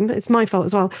my team. It's my fault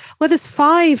as well, where there's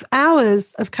 5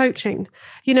 hours of coaching.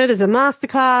 There's a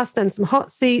masterclass, then some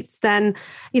hot seats, then,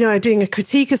 doing a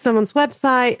critique of someone's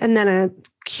website, and then a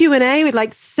Q&A with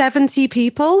like 70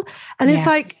 people. And it's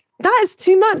like, that is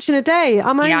too much in a day.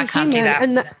 I'm only I can't human.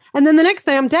 do that. And then the next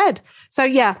day I'm dead. So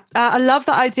I love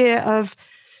the idea of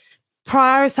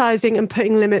prioritizing and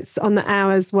putting limits on the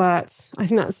hours worked. I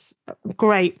think that's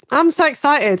great. I'm so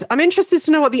excited. I'm interested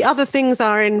to know what the other things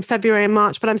are in February and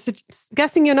March, but I'm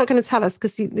guessing you're not going to tell us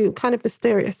because you're kind of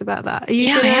mysterious about that. Are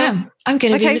you I am. I'm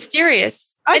going to be mysterious.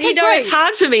 And great. It's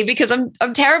hard for me because I'm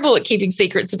terrible at keeping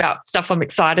secrets about stuff I'm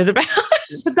excited about.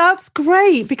 But that's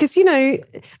great because,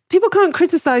 people can't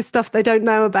criticize stuff they don't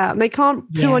know about and they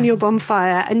can't poo on your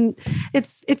bonfire. And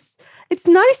it's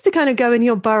nice to kind of go in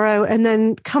your burrow and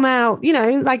then come out,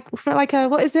 like for like a,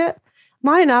 what is it?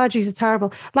 My analogies are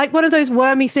terrible. Like one of those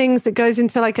wormy things that goes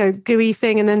into like a gooey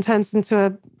thing and then turns into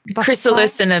a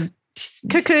chrysalis and a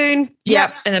cocoon.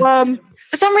 Yep. And a worm.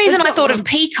 For some reason, I thought of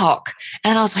peacock,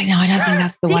 and I was like, no, I don't think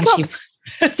that's the one.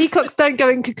 Peacocks don't go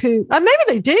in cocoon. Maybe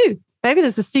they do. Maybe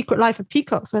there's a secret life of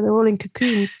peacocks where they're all in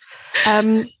cocoons.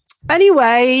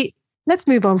 Anyway, let's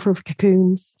move on from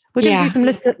cocoons. We're going to do some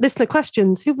listener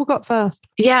questions. Who we got first?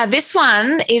 Yeah, this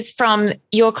one is from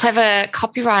your Clever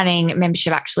Copywriting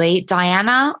membership, actually,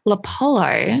 Diana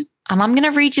Lapolo. And I'm going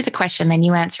to read you the question, then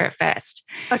you answer it first.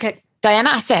 Okay.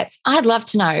 Diana says, I'd love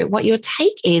to know what your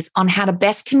take is on how to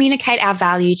best communicate our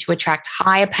value to attract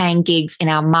higher paying gigs in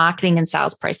our marketing and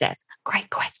sales process.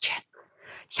 Great question.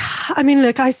 Yeah,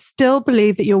 look, I still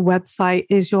believe that your website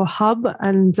is your hub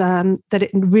and that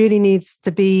it really needs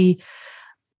to be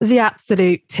the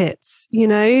absolute tits,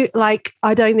 like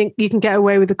I don't think you can get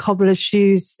away with the cobbler's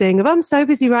shoes thing of I'm so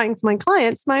busy writing for my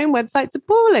clients, my own website's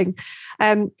appalling.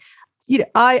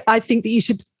 I think that you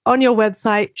should on your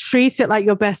website treat it like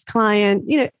your best client.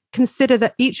 consider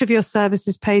that each of your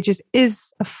services pages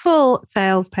is a full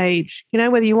sales page.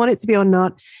 Whether you want it to be or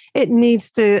not, it needs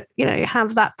to,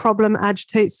 have that problem,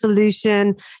 agitate,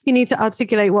 solution. You need to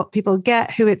articulate what people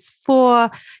get, who it's for.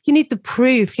 You need the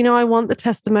proof. I want the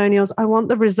testimonials. I want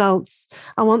the results.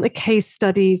 I want the case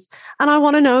studies. And I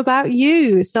want to know about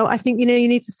you. So I think, you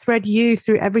need to thread you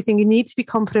through everything. You need to be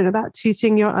confident about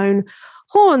tooting your own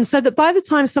horn so that by the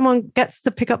time someone gets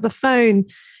to pick up the phone,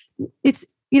 it's,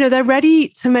 they're ready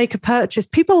to make a purchase.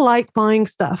 People like buying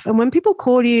stuff. And when people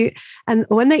call you and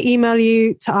when they email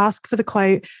you to ask for the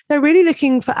quote, they're really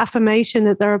looking for affirmation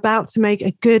that they're about to make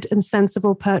a good and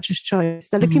sensible purchase choice.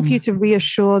 They're looking for you to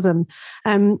reassure them.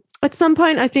 At some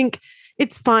point, I think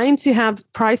it's fine to have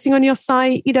pricing on your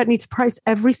site. You don't need to price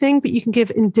everything, but you can give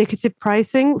indicative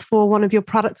pricing for one of your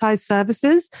productized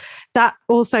services. That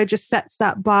also just sets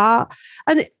that bar.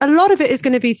 And a lot of it is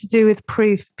going to be to do with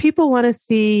proof. People want to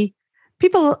see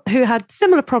people who had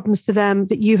similar problems to them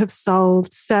that you have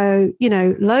solved. So,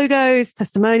 logos,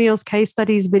 testimonials, case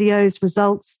studies, videos,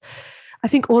 results. I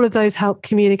think all of those help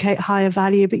communicate higher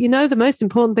value. But the most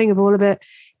important thing of all of it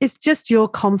is just your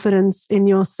confidence in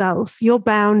yourself, your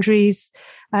boundaries,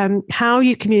 how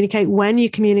you communicate, when you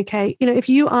communicate. If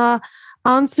you are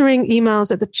answering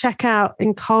emails at the checkout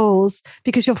in Kohl's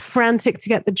because you're frantic to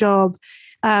get the job,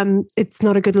 it's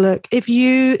not a good look. If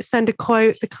you send a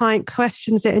quote, the client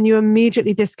questions it and you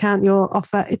immediately discount your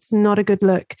offer, it's not a good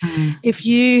look. If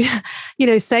you,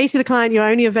 say to the client, you're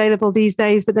only available these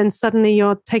days, but then suddenly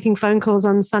you're taking phone calls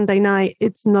on Sunday night,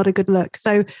 it's not a good look.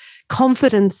 So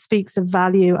confidence speaks of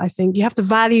value. I think you have to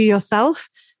value yourself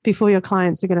before your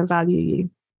clients are going to value you.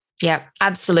 Yeah,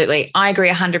 absolutely. I agree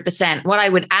 100%. What I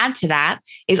would add to that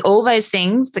is all those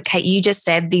things that Kate, you just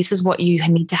said, this is what you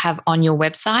need to have on your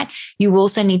website. You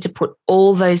also need to put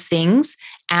all those things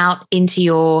out into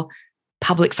your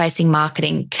public-facing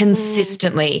marketing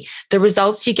consistently. The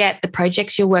results you get, the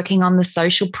projects you're working on, the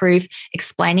social proof,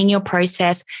 explaining your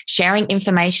process, sharing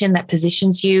information that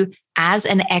positions you as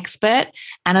an expert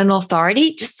and an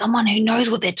authority, just someone who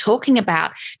knows what they're talking about.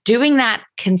 Doing that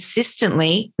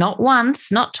consistently, not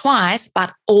once, not twice,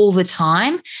 but all the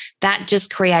time, that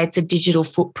just creates a digital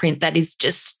footprint that is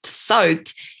just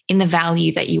soaked in the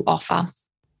value that you offer.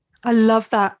 I love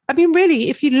that. I mean,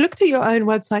 really, if you looked at your own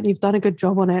website and you've done a good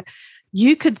job on it,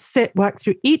 you could work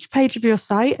through each page of your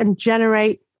site and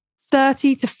generate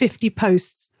 30 to 50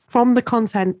 posts from the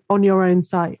content on your own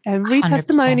site. Every 100%.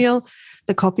 Testimonial,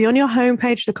 the copy on your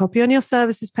homepage, the copy on your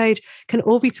services page can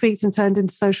all be tweaked and turned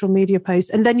into social media posts.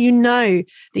 And then that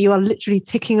you are literally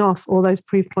ticking off all those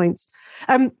proof points.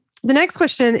 The next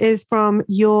question is from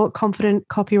your Confident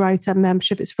Copywriter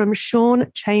membership. It's from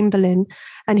Sean Chamberlain.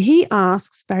 And he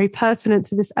asks, very pertinent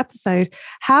to this episode,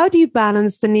 how do you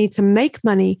balance the need to make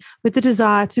money with the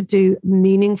desire to do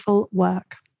meaningful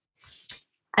work?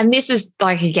 And this is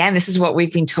this is what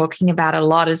we've been talking about a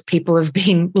lot as people have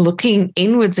been looking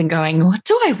inwards and going, what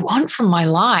do I want from my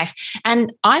life?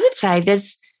 And I would say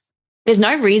there's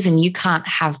no reason you can't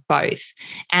have both.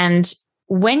 And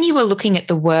when you are looking at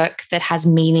the work that has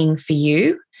meaning for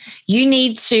you, you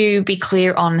need to be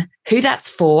clear on who that's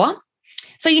for.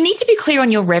 So you need to be clear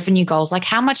on your revenue goals, like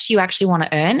how much you actually want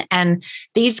to earn. And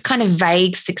these kind of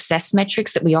vague success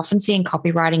metrics that we often see in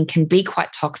copywriting can be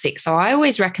quite toxic. So I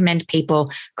always recommend people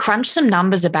crunch some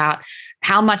numbers about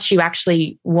how much you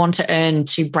actually want to earn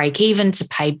to break even, to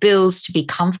pay bills, to be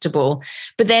comfortable.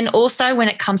 But then also when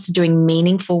it comes to doing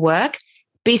meaningful work,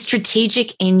 be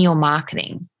strategic in your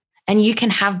marketing. And you can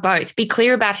have both. Be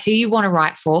clear about who you want to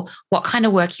write for, what kind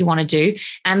of work you want to do,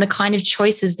 and the kind of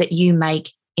choices that you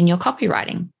make in your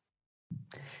copywriting.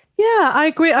 Yeah, I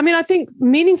agree. I mean, I think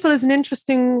meaningful is an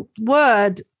interesting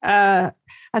word. I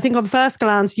think on first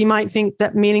glance, you might think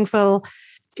that meaningful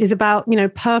is about,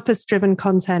 purpose-driven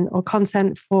content or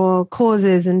content for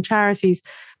causes and charities.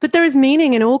 But there is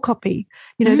meaning in all copy.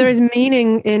 There is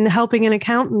meaning in helping an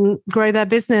accountant grow their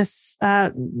business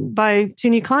by 2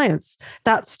 new clients.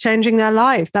 That's changing their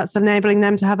life. That's enabling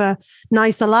them to have a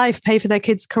nicer life, pay for their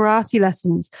kids' karate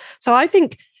lessons. So I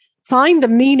think find the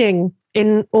meaning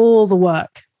in all the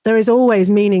work. There is always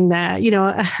meaning there.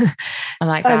 I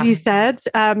like that. As you said,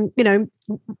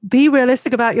 be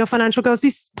realistic about your financial goals.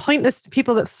 These pointless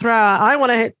people that throw out, I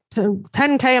want to hit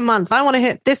 10K a month. I want to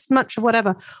hit this much or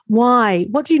whatever. Why?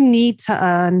 What do you need to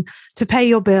earn to pay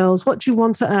your bills? What do you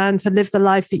want to earn to live the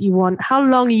life that you want? How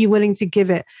long are you willing to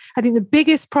give it? I think the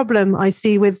biggest problem I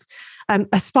see with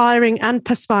aspiring and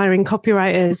perspiring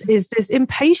copywriters is this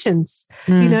impatience.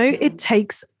 You know, it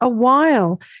takes a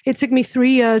while. It took me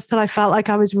 3 years till I felt like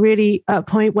I was really at a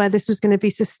point where this was going to be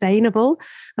sustainable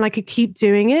and I could keep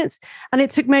doing it. And it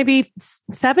took maybe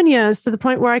 7 years to the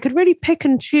point where I could really pick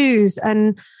and choose.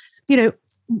 And, you know,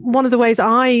 one of the ways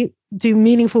I do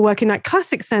meaningful work in that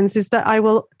classic sense is that I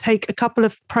will take a couple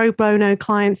of pro bono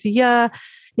clients a year.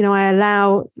 You know, I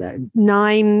allow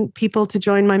 9 people to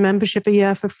join my membership a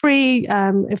year for free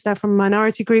if they're from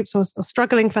minority groups or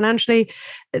struggling financially.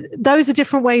 Those are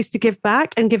different ways to give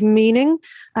back and give meaning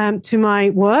to my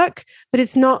work, but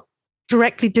it's not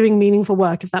directly doing meaningful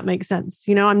work, if that makes sense.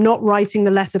 You know, I'm not writing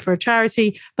the letter for a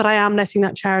charity, but I am letting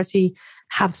that charity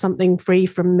have something free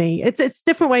from me. It's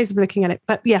different ways of looking at it.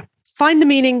 But yeah, find the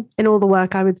meaning in all the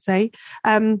work, I would say.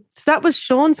 So that was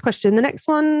Sean's question. The next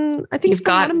one, I think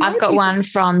I've got one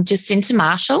from Jacinta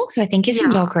Marshall, who I think is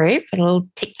in your group. A little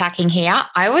tic-tacking here.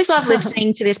 I always love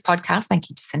listening to this podcast. Thank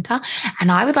you, Jacinta. And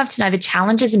I would love to know the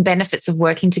challenges and benefits of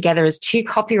working together as 2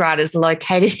 copywriters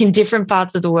located in different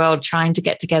parts of the world trying to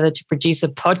get together to produce a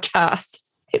podcast.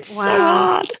 It's so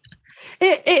hard.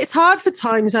 It's hard for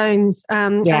time zones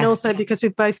and also because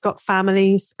we've both got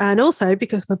families and also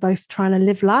because we're both trying to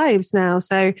live lives now.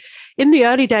 So in the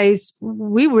early days,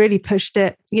 we really pushed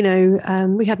it. You know,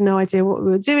 we had no idea what we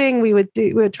were doing. We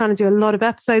were trying to do a lot of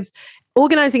episodes.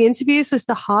 Organizing interviews was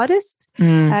the hardest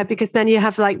because then you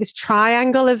have like this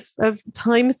triangle of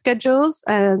time schedules.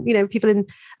 You know, people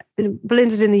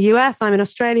Belinda's in the US, I'm in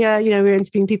Australia. You know, we're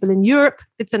interviewing people in Europe.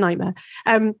 It's a nightmare.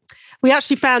 We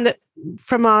actually found that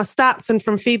from our stats and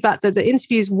from feedback that the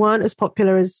interviews weren't as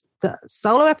popular as the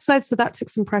solo episodes. So that took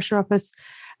some pressure off us.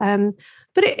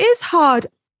 But it is hard.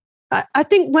 I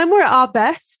think when we're at our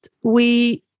best,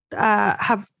 we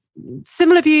have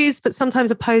similar views, but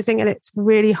sometimes opposing, and it's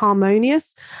really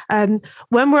harmonious.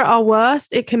 When we're at our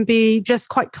worst, it can be just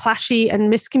quite clashy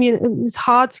and it's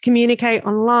hard to communicate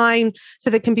online. So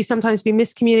there can sometimes be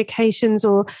miscommunications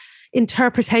or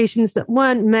interpretations that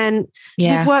weren't meant.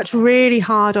 Yeah. We've worked really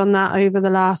hard on that over the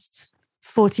last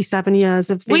 47 years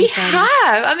of we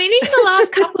have. I mean, even the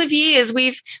last couple of years,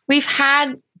 we've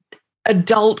had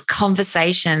adult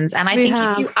conversations. And I think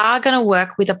if you are going to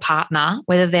work with a partner,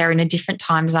 whether they're in a different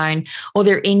time zone or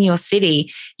they're in your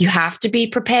city, you have to be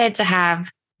prepared to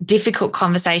have difficult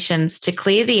conversations, to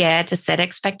clear the air, to set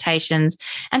expectations,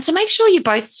 and to make sure you're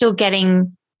both still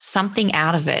getting something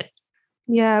out of it.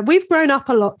 Yeah, we've grown up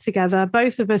a lot together.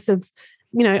 Both of us have,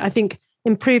 you know, I think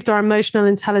improved our emotional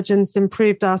intelligence,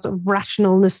 improved our sort of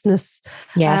rationalness.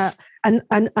 Yes. And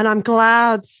I'm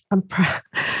glad.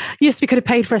 Yes, we could have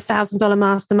paid for $1,000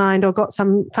 mastermind or got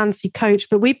some fancy coach,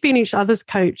 but we've been each other's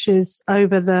coaches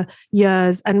over the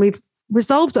years, and we've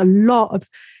resolved a lot of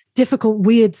difficult,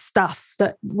 weird stuff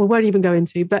that we won't even go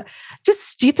into, but just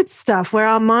stupid stuff where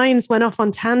our minds went off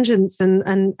on tangents,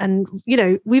 and you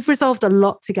know, we've resolved a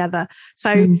lot together.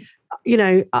 So, you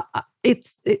know,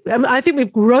 I think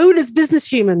we've grown as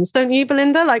business humans, don't you,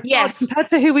 Belinda? Like, yes. Compared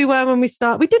to who we were when we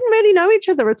started, we didn't really know each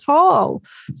other at all.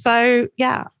 So,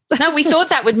 yeah. No, we thought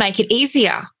that would make it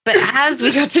easier. But as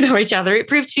we got to know each other, it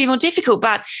proved to be more difficult.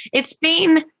 But it's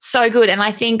been so good. And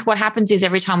I think what happens is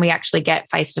every time we actually get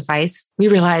face to face, we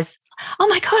realize, oh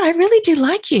my God, I really do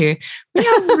like you.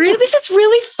 This is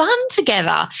really fun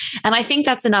together. And I think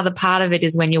that's another part of it,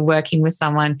 is when you're working with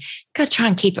someone, you've got to try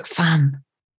and keep it fun.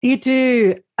 You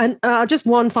do. And just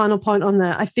one final point on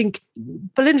that. I think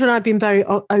Belinda and I have been very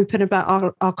open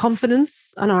about our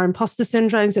confidence and our imposter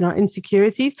syndromes and our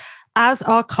insecurities. As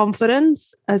our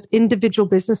confidence as individual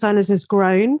business owners has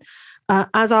grown,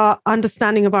 as our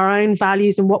understanding of our own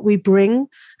values and what we bring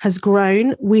has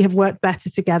grown, we have worked better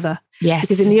together. Yes.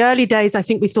 Because in the early days, I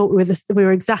think we thought we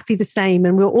were exactly the same,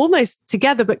 and we were almost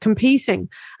together but competing.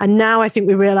 And now I think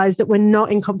we realize that we're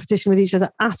not in competition with each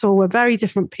other at all. We're very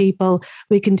different people.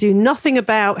 We can do nothing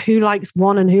about who likes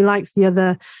one and who likes the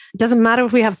other. It doesn't matter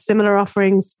if we have similar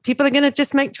offerings. People are going to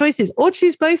just make choices or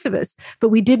choose both of us. But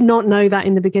we did not know that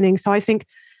in the beginning. So I think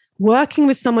working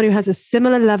with someone who has a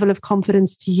similar level of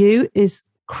confidence to you is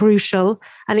crucial,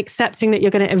 and accepting that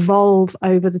you're going to evolve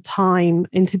over the time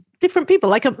into different people,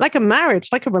 like a marriage,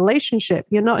 like a relationship.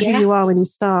 You're not who you are when you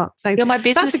start. So you're my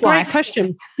business that's a great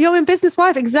question. You're my business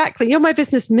wife. Exactly. You're my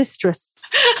business mistress.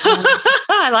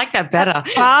 I like that better.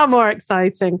 That's far more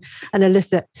exciting and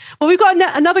illicit. Well, we've got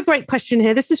another great question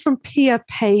here. This is from Pia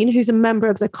Payne, who's a member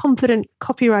of the Confident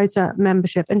Copywriter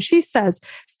membership. And she says,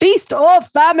 feast or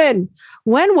famine.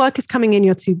 When work is coming in,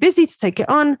 you're too busy to take it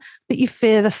on, but you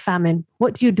fear the famine.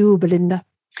 What do you do, Belinda?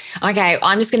 Okay,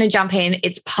 I'm just going to jump in.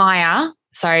 It's Pia.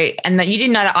 So, and that you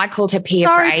didn't know that I called her Pia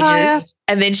for ages. Pia.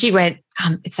 And then she went,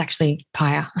 it's actually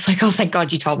Pia. I was like, oh, thank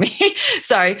God you told me.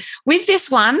 So with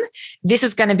this one, this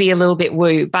is going to be a little bit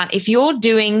woo. But if you're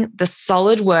doing the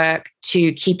solid work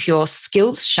to keep your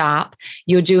skills sharp,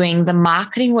 you're doing the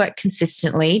marketing work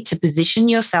consistently to position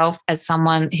yourself as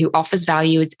someone who offers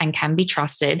value and can be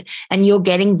trusted, and you're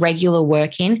getting regular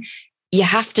work in, you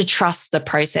have to trust the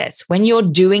process. When you're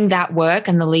doing that work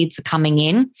and the leads are coming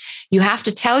in, you have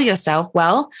to tell yourself,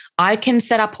 well, I can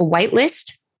set up a wait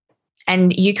list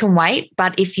and you can wait.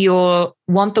 But if you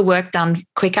want the work done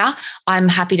quicker, I'm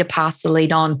happy to pass the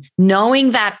lead on,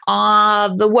 knowing that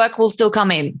the work will still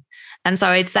come in. And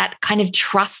so it's that kind of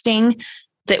trusting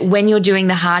that when you're doing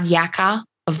the hard yakka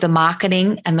of the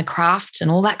marketing and the craft and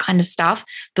all that kind of stuff,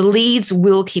 the leads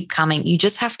will keep coming. You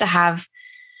just have to have,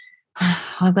 I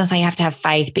was going to say you have to have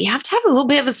faith, but you have to have a little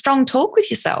bit of a strong talk with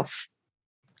yourself.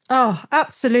 Oh,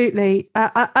 absolutely.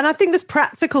 And I think there's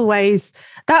practical ways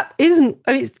that isn't,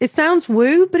 I mean, it sounds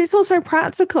woo, but it's also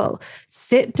practical.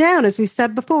 Sit down. As we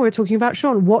said before, we were talking about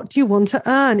Sean, what do you want to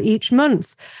earn each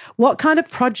month? What kind of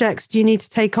projects do you need to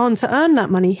take on to earn that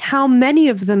money? How many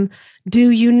of them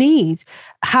do you need?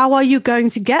 How are you going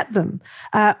to get them?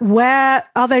 Where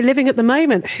are they living at the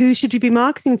moment? Who should you be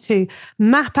marketing to?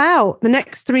 Map out the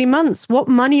next 3 months. What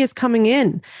money is coming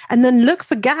in? And then look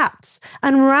for gaps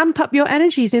and ramp up your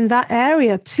energies in that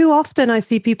area. Too often I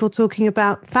see people talking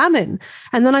about famine.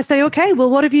 And then I say, okay, well,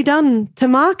 what have you done to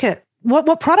market?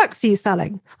 What products are you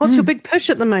selling? What's your big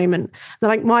push at the moment? They're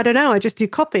like, well, I don't know. I just do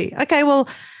copy. Okay, well,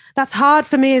 that's hard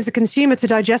for me as a consumer to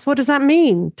digest. What does that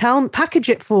mean? Package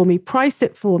it for me, price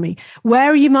it for me.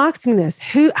 Where are you marketing this?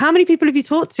 How many people have you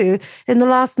talked to in the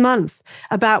last month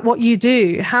about what you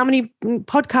do? How many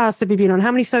podcasts have you been on?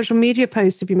 How many social media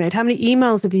posts have you made? How many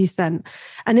emails have you sent?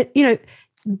 And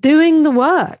doing the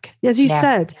work, as you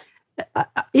said.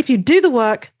 If you do the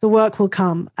work will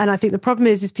come. And I think the problem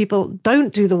is people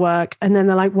don't do the work, and then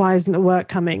they're like, why isn't the work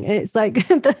coming? It's like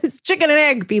it's chicken and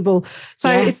egg, people. So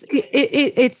it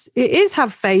is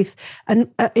have faith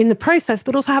and in the process,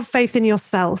 but also have faith in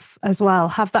yourself as well.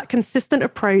 Have that consistent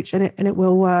approach, and it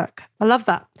will work. I love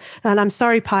that. And I'm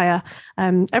sorry, Pia.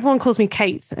 Everyone calls me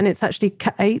Kate, and it's actually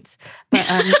Kate. But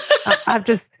I've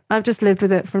just lived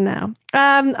with it from now.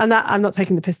 And that I'm not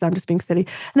taking the piss. I'm just being silly.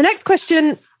 And the next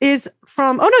question is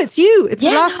from, it's you. It's the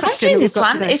last question. I'm doing this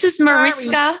one. This is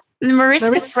Mariska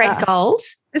Threadgold.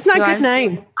 Isn't that a good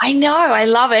name? I know. I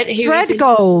love it.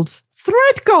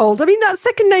 Threadgold. I mean, that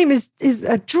second name is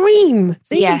a dream.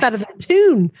 It's even better than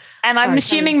Tune. And I'm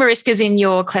assuming Mariska's in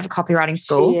your Clever Copywriting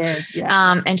School. She is,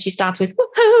 yeah. And she starts with,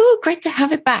 woohoo, great to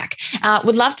have it back.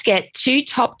 Would love to get 2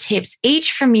 top tips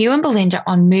each from you and Belinda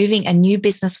on moving a new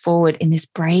business forward in this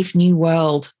brave new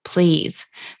world, please.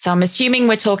 So I'm assuming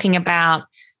we're talking about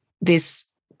this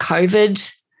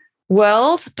COVID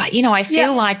world, but, I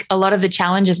feel like a lot of the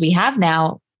challenges we have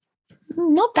now,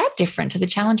 not that different to the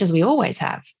challenges we always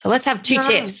have. So let's have 2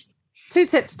 tips. 2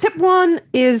 tips. Tip 1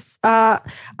 is,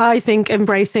 I think,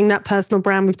 embracing that personal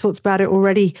brand. We've talked about it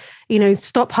already.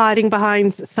 Stop hiding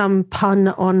behind some pun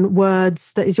on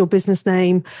words that is your business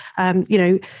name.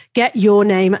 Get your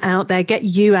name out there, get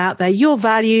you out there, your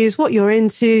values, what you're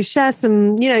into, share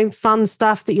some, fun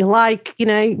stuff that you like,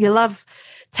 you love.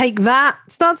 Take that.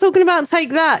 Start talking about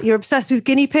take that. You're obsessed with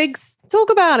guinea pigs. Talk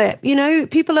about it.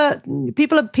 People are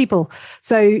people.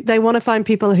 So they want to find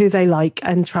people who they like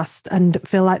and trust and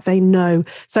feel like they know.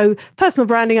 So personal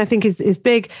branding, I think, is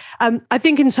big. I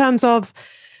think in terms of,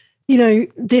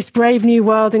 this brave new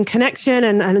world and connection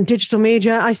and digital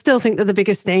media, I still think that the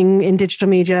biggest thing in digital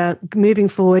media moving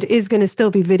forward is going to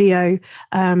still be video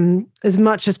as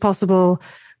much as possible.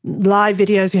 Live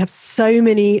videos. We have so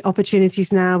many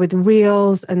opportunities now with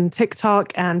Reels and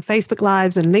TikTok and Facebook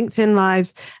Lives and LinkedIn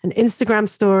Lives and Instagram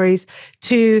stories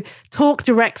to talk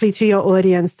directly to your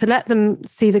audience, to let them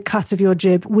see the cut of your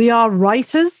jib. We are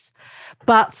writers,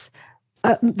 but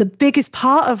the biggest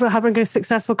part of having a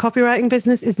successful copywriting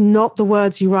business is not the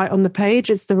words you write on the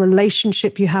page. It's the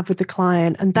relationship you have with the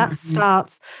client. And that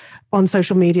starts on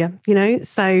social media,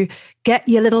 so get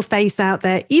your little face out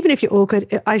there, even if you're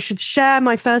awkward. I should share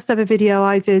my first ever video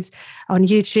I did on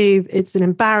YouTube. It's an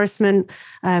embarrassment.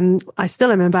 I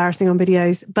still am embarrassing on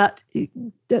videos, but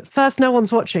first, no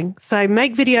one's watching. So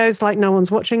make videos like no one's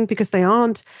watching, because they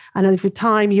aren't. And over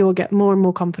time, you will get more and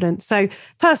more confident. So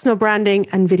personal branding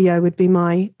and video would be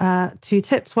my 2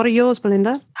 tips. What are yours,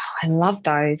 Belinda? Oh, I love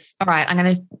those. All right. I'm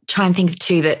going to try and think of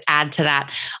 2 that add to that.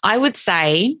 I would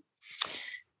say,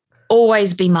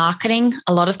 always be marketing.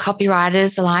 A lot of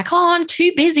copywriters are like, I'm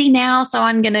too busy now, so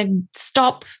I'm going to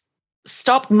stop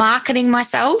marketing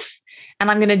myself.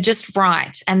 and I'm going to just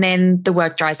write, and then the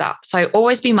work dries up. So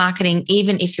always be marketing,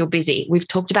 even if you're busy. We've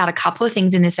talked about a couple of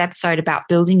things in this episode about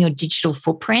building your digital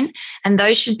footprint, and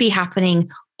those should be happening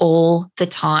all the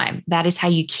time. That is how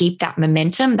you keep that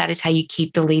momentum. That is how you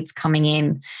keep the leads coming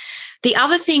in. The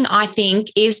other thing I think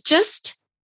is just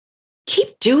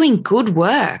keep doing good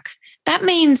work. That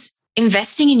means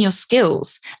investing in your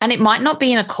skills. And it might not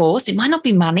be in a course, it might not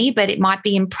be money, but it might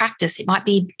be in practice, it might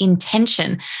be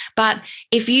intention. But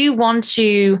if you want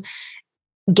to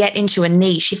get into a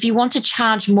niche, if you want to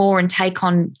charge more and take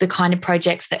on the kind of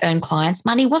projects that earn clients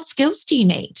money, what skills do you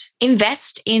need?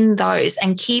 Invest in those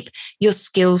and keep your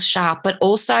skills sharp, but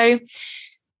also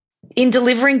in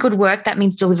delivering good work, that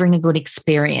means delivering a good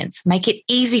experience. Make it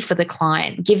easy for the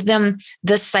client. Give them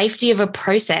the safety of a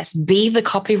process. Be the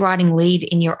copywriting lead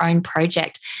in your own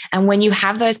project. And when you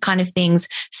have those kind of things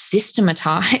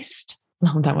systematized,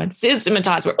 love that word,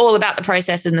 systematized, we're all about the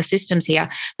process and the systems here,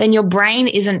 then your brain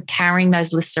isn't carrying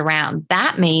those lists around.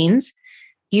 That means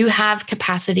you have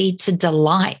capacity to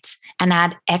delight and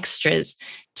add extras,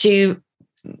 to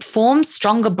form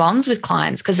stronger bonds with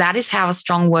clients, because that is how a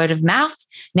strong word of mouth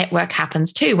network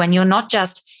happens too. When you're not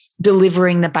just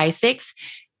delivering the basics,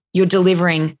 you're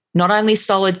delivering not only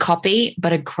solid copy,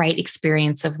 but a great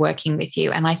experience of working with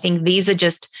you. And I think these are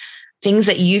just things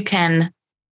that you can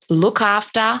look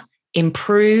after,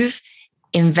 improve,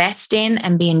 invest in,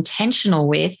 and be intentional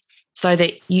with, so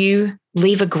that you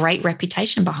leave a great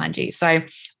reputation behind you. So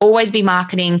always be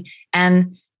marketing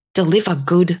and deliver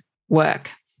good work.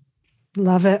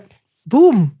 Love it.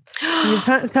 Boom. You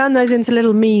turn those into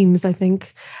little memes, I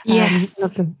think. Yes.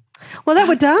 Love them. Well, that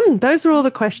we're done. Those are all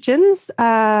the questions.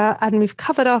 And we've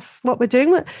covered off what we're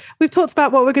doing. We've talked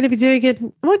about what we're going to be doing.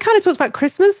 We kind of talked about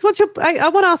Christmas. I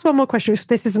want to ask one more question. If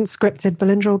this isn't scripted,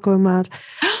 Belinda will go mad.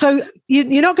 So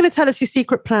you're not going to tell us your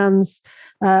secret plans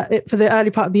for the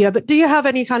early part of the year, but do you have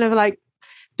any kind of like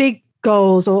big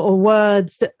goals or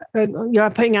words that you're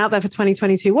putting out there for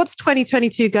 2022? What's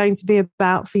 2022 going to be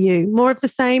about for you? More of the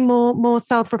same, more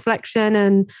self-reflection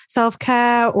and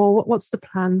self-care, or what's the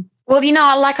plan? Well,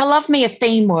 I love me a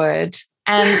theme word.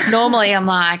 And normally I'm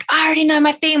like, I already know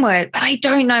my theme word, but I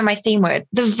don't know my theme word.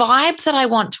 The vibe that I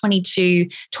want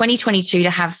 2022 to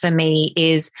have for me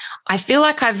is, I feel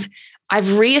like I've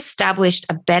reestablished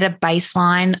a better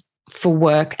baseline for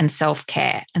work and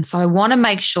self-care. And so I want to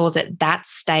make sure that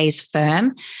stays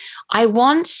firm. I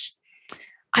want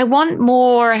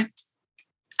more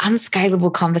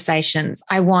unscalable conversations.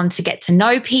 I want to get to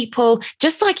know people,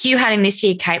 just like you had in this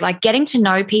year, Kate, like getting to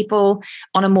know people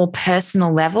on a more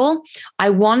personal level. I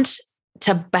want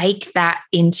to bake that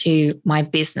into my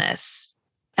business.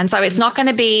 And so it's not going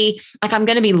to be like I'm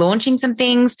going to be launching some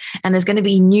things and there's going to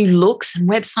be new looks and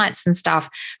websites and stuff.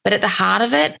 But at the heart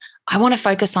of it, I want to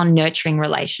focus on nurturing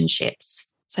relationships.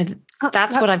 So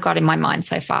that's what I've got in my mind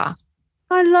so far.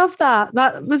 I love that.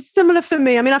 That was similar for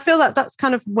me. I mean, I feel like that's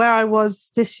kind of where I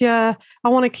was this year. I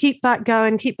want to keep that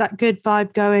going, keep that good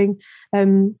vibe going.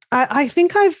 I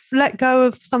think I've let go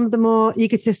of some of the more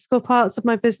egotistical parts of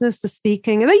my business, the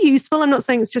speaking. And they're useful. I'm not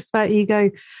saying it's just about ego,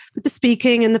 but the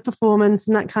speaking and the performance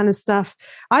and that kind of stuff.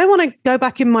 I want to go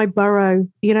back in my burrow.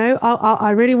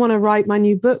 I really want to write my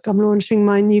new book. I'm launching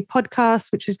my new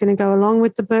podcast, which is going to go along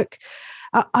with the book.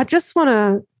 I just want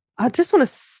to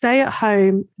stay at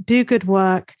home, do good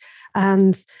work,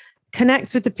 and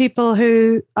connect with the people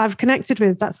who I've connected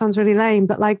with. That sounds really lame,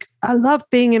 but I love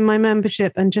being in my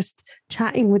membership and just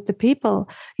chatting with the people,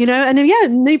 and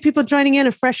then, new people joining in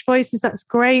and fresh voices. That's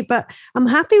great, but I'm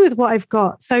happy with what I've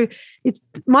got. So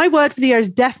my word for the year is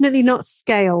definitely not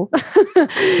scale. Maybe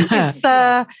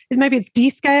it's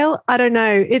descale. I don't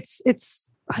know.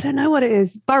 I don't know what it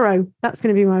is. Burrow. That's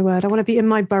going to be my word. I want to be in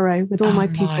my burrow with all my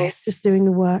people, just doing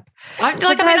the work.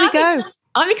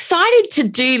 I'm excited to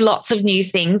do lots of new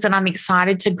things and I'm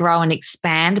excited to grow and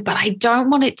expand, but I don't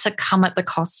want it to come at the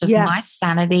cost of my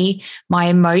sanity, my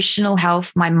emotional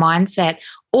health, my mindset,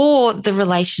 or the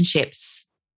relationships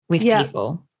with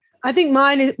people. I think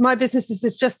my business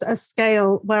is just a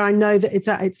scale where I know that it's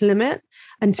at its limit,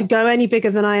 and to go any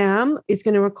bigger than I am is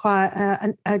going to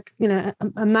require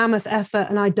a mammoth effort,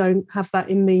 and I don't have that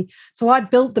in me. So I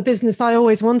built the business I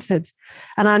always wanted,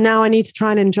 and now I need to try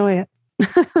and enjoy it.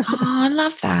 Oh, I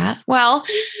love that. Well,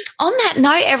 on that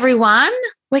note, everyone,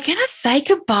 we're going to say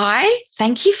goodbye.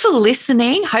 Thank you for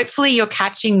listening. Hopefully you're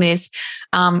catching this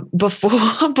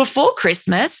before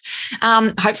Christmas.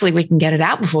 Hopefully we can get it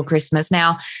out before Christmas.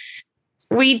 Now,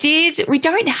 we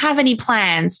don't have any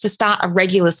plans to start a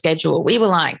regular schedule. We were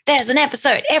like, there's an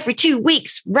episode every 2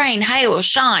 weeks, rain, hail, or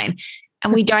shine.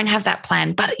 And we don't have that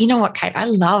plan. But you know what, Kate? I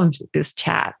loved this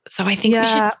chat. So I think we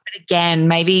should do it again,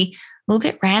 maybe look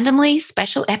at randomly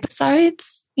special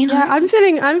episodes. Yeah, I'm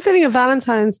feeling a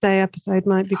Valentine's Day episode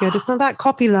might be good. It's not about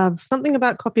copy love, something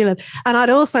about copy love. And I'd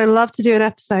also love to do an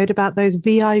episode about those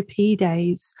VIP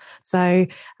days. So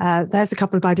there's a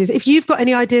couple of ideas. If you've got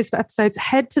any ideas for episodes,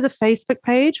 head to the Facebook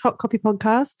page, Hot Copy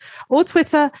Podcast, or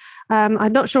Twitter.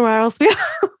 I'm not sure where else we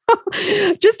are.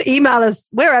 Just email us.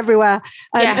 We're everywhere,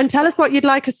 and tell us what you'd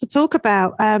like us to talk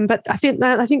about. But I think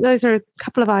those are a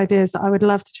couple of ideas that I would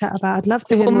love to chat about. I'd love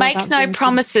to hear more make about no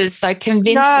promises, so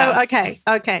convince us. Okay.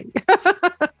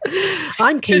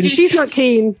 I'm keen. She's not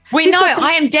keen.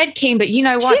 I am dead keen, but you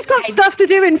know what? She's got stuff to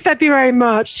do in February,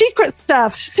 March. Secret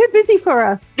stuff. She's too busy for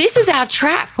us. This is our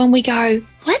trap when we go,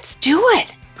 let's do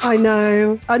it. I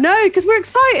know, because we're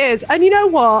excited. And you know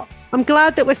what? I'm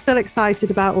glad that we're still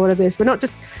excited about all of this. We're not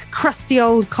just crusty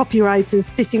old copywriters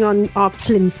sitting on our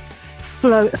plinth,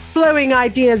 flowing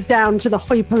ideas down to the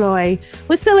hoi polloi.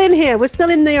 We're still in here. We're still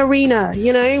in the arena.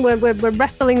 We're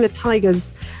wrestling the tigers,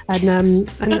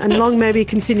 and long may we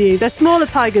continue. They're smaller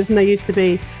tigers than they used to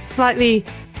be, slightly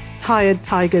tired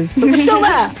tigers, but we're still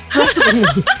there.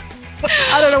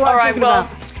 I don't know what I'm talking about.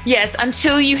 Yes,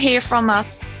 until you hear from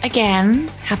us again,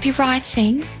 happy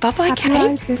writing. Bye-bye,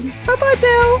 Kate. Bye-bye,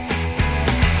 Bill.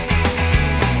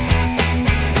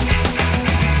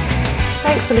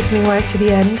 Thanks for listening right to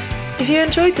the end. If you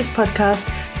enjoyed this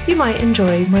podcast, you might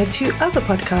enjoy my 2 other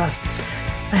podcasts.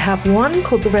 I have one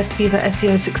called The Recipe for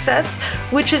SEO Success,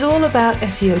 which is all about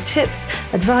SEO tips,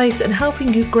 advice, and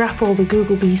helping you grapple the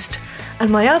Google beast.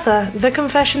 And my other, The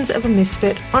Confessions of a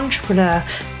Misfit Entrepreneur,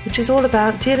 which is all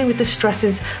about dealing with the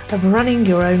stresses of running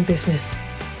your own business.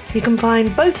 You can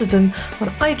find both of them on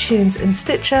iTunes and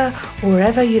Stitcher, or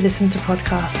wherever you listen to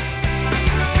podcasts.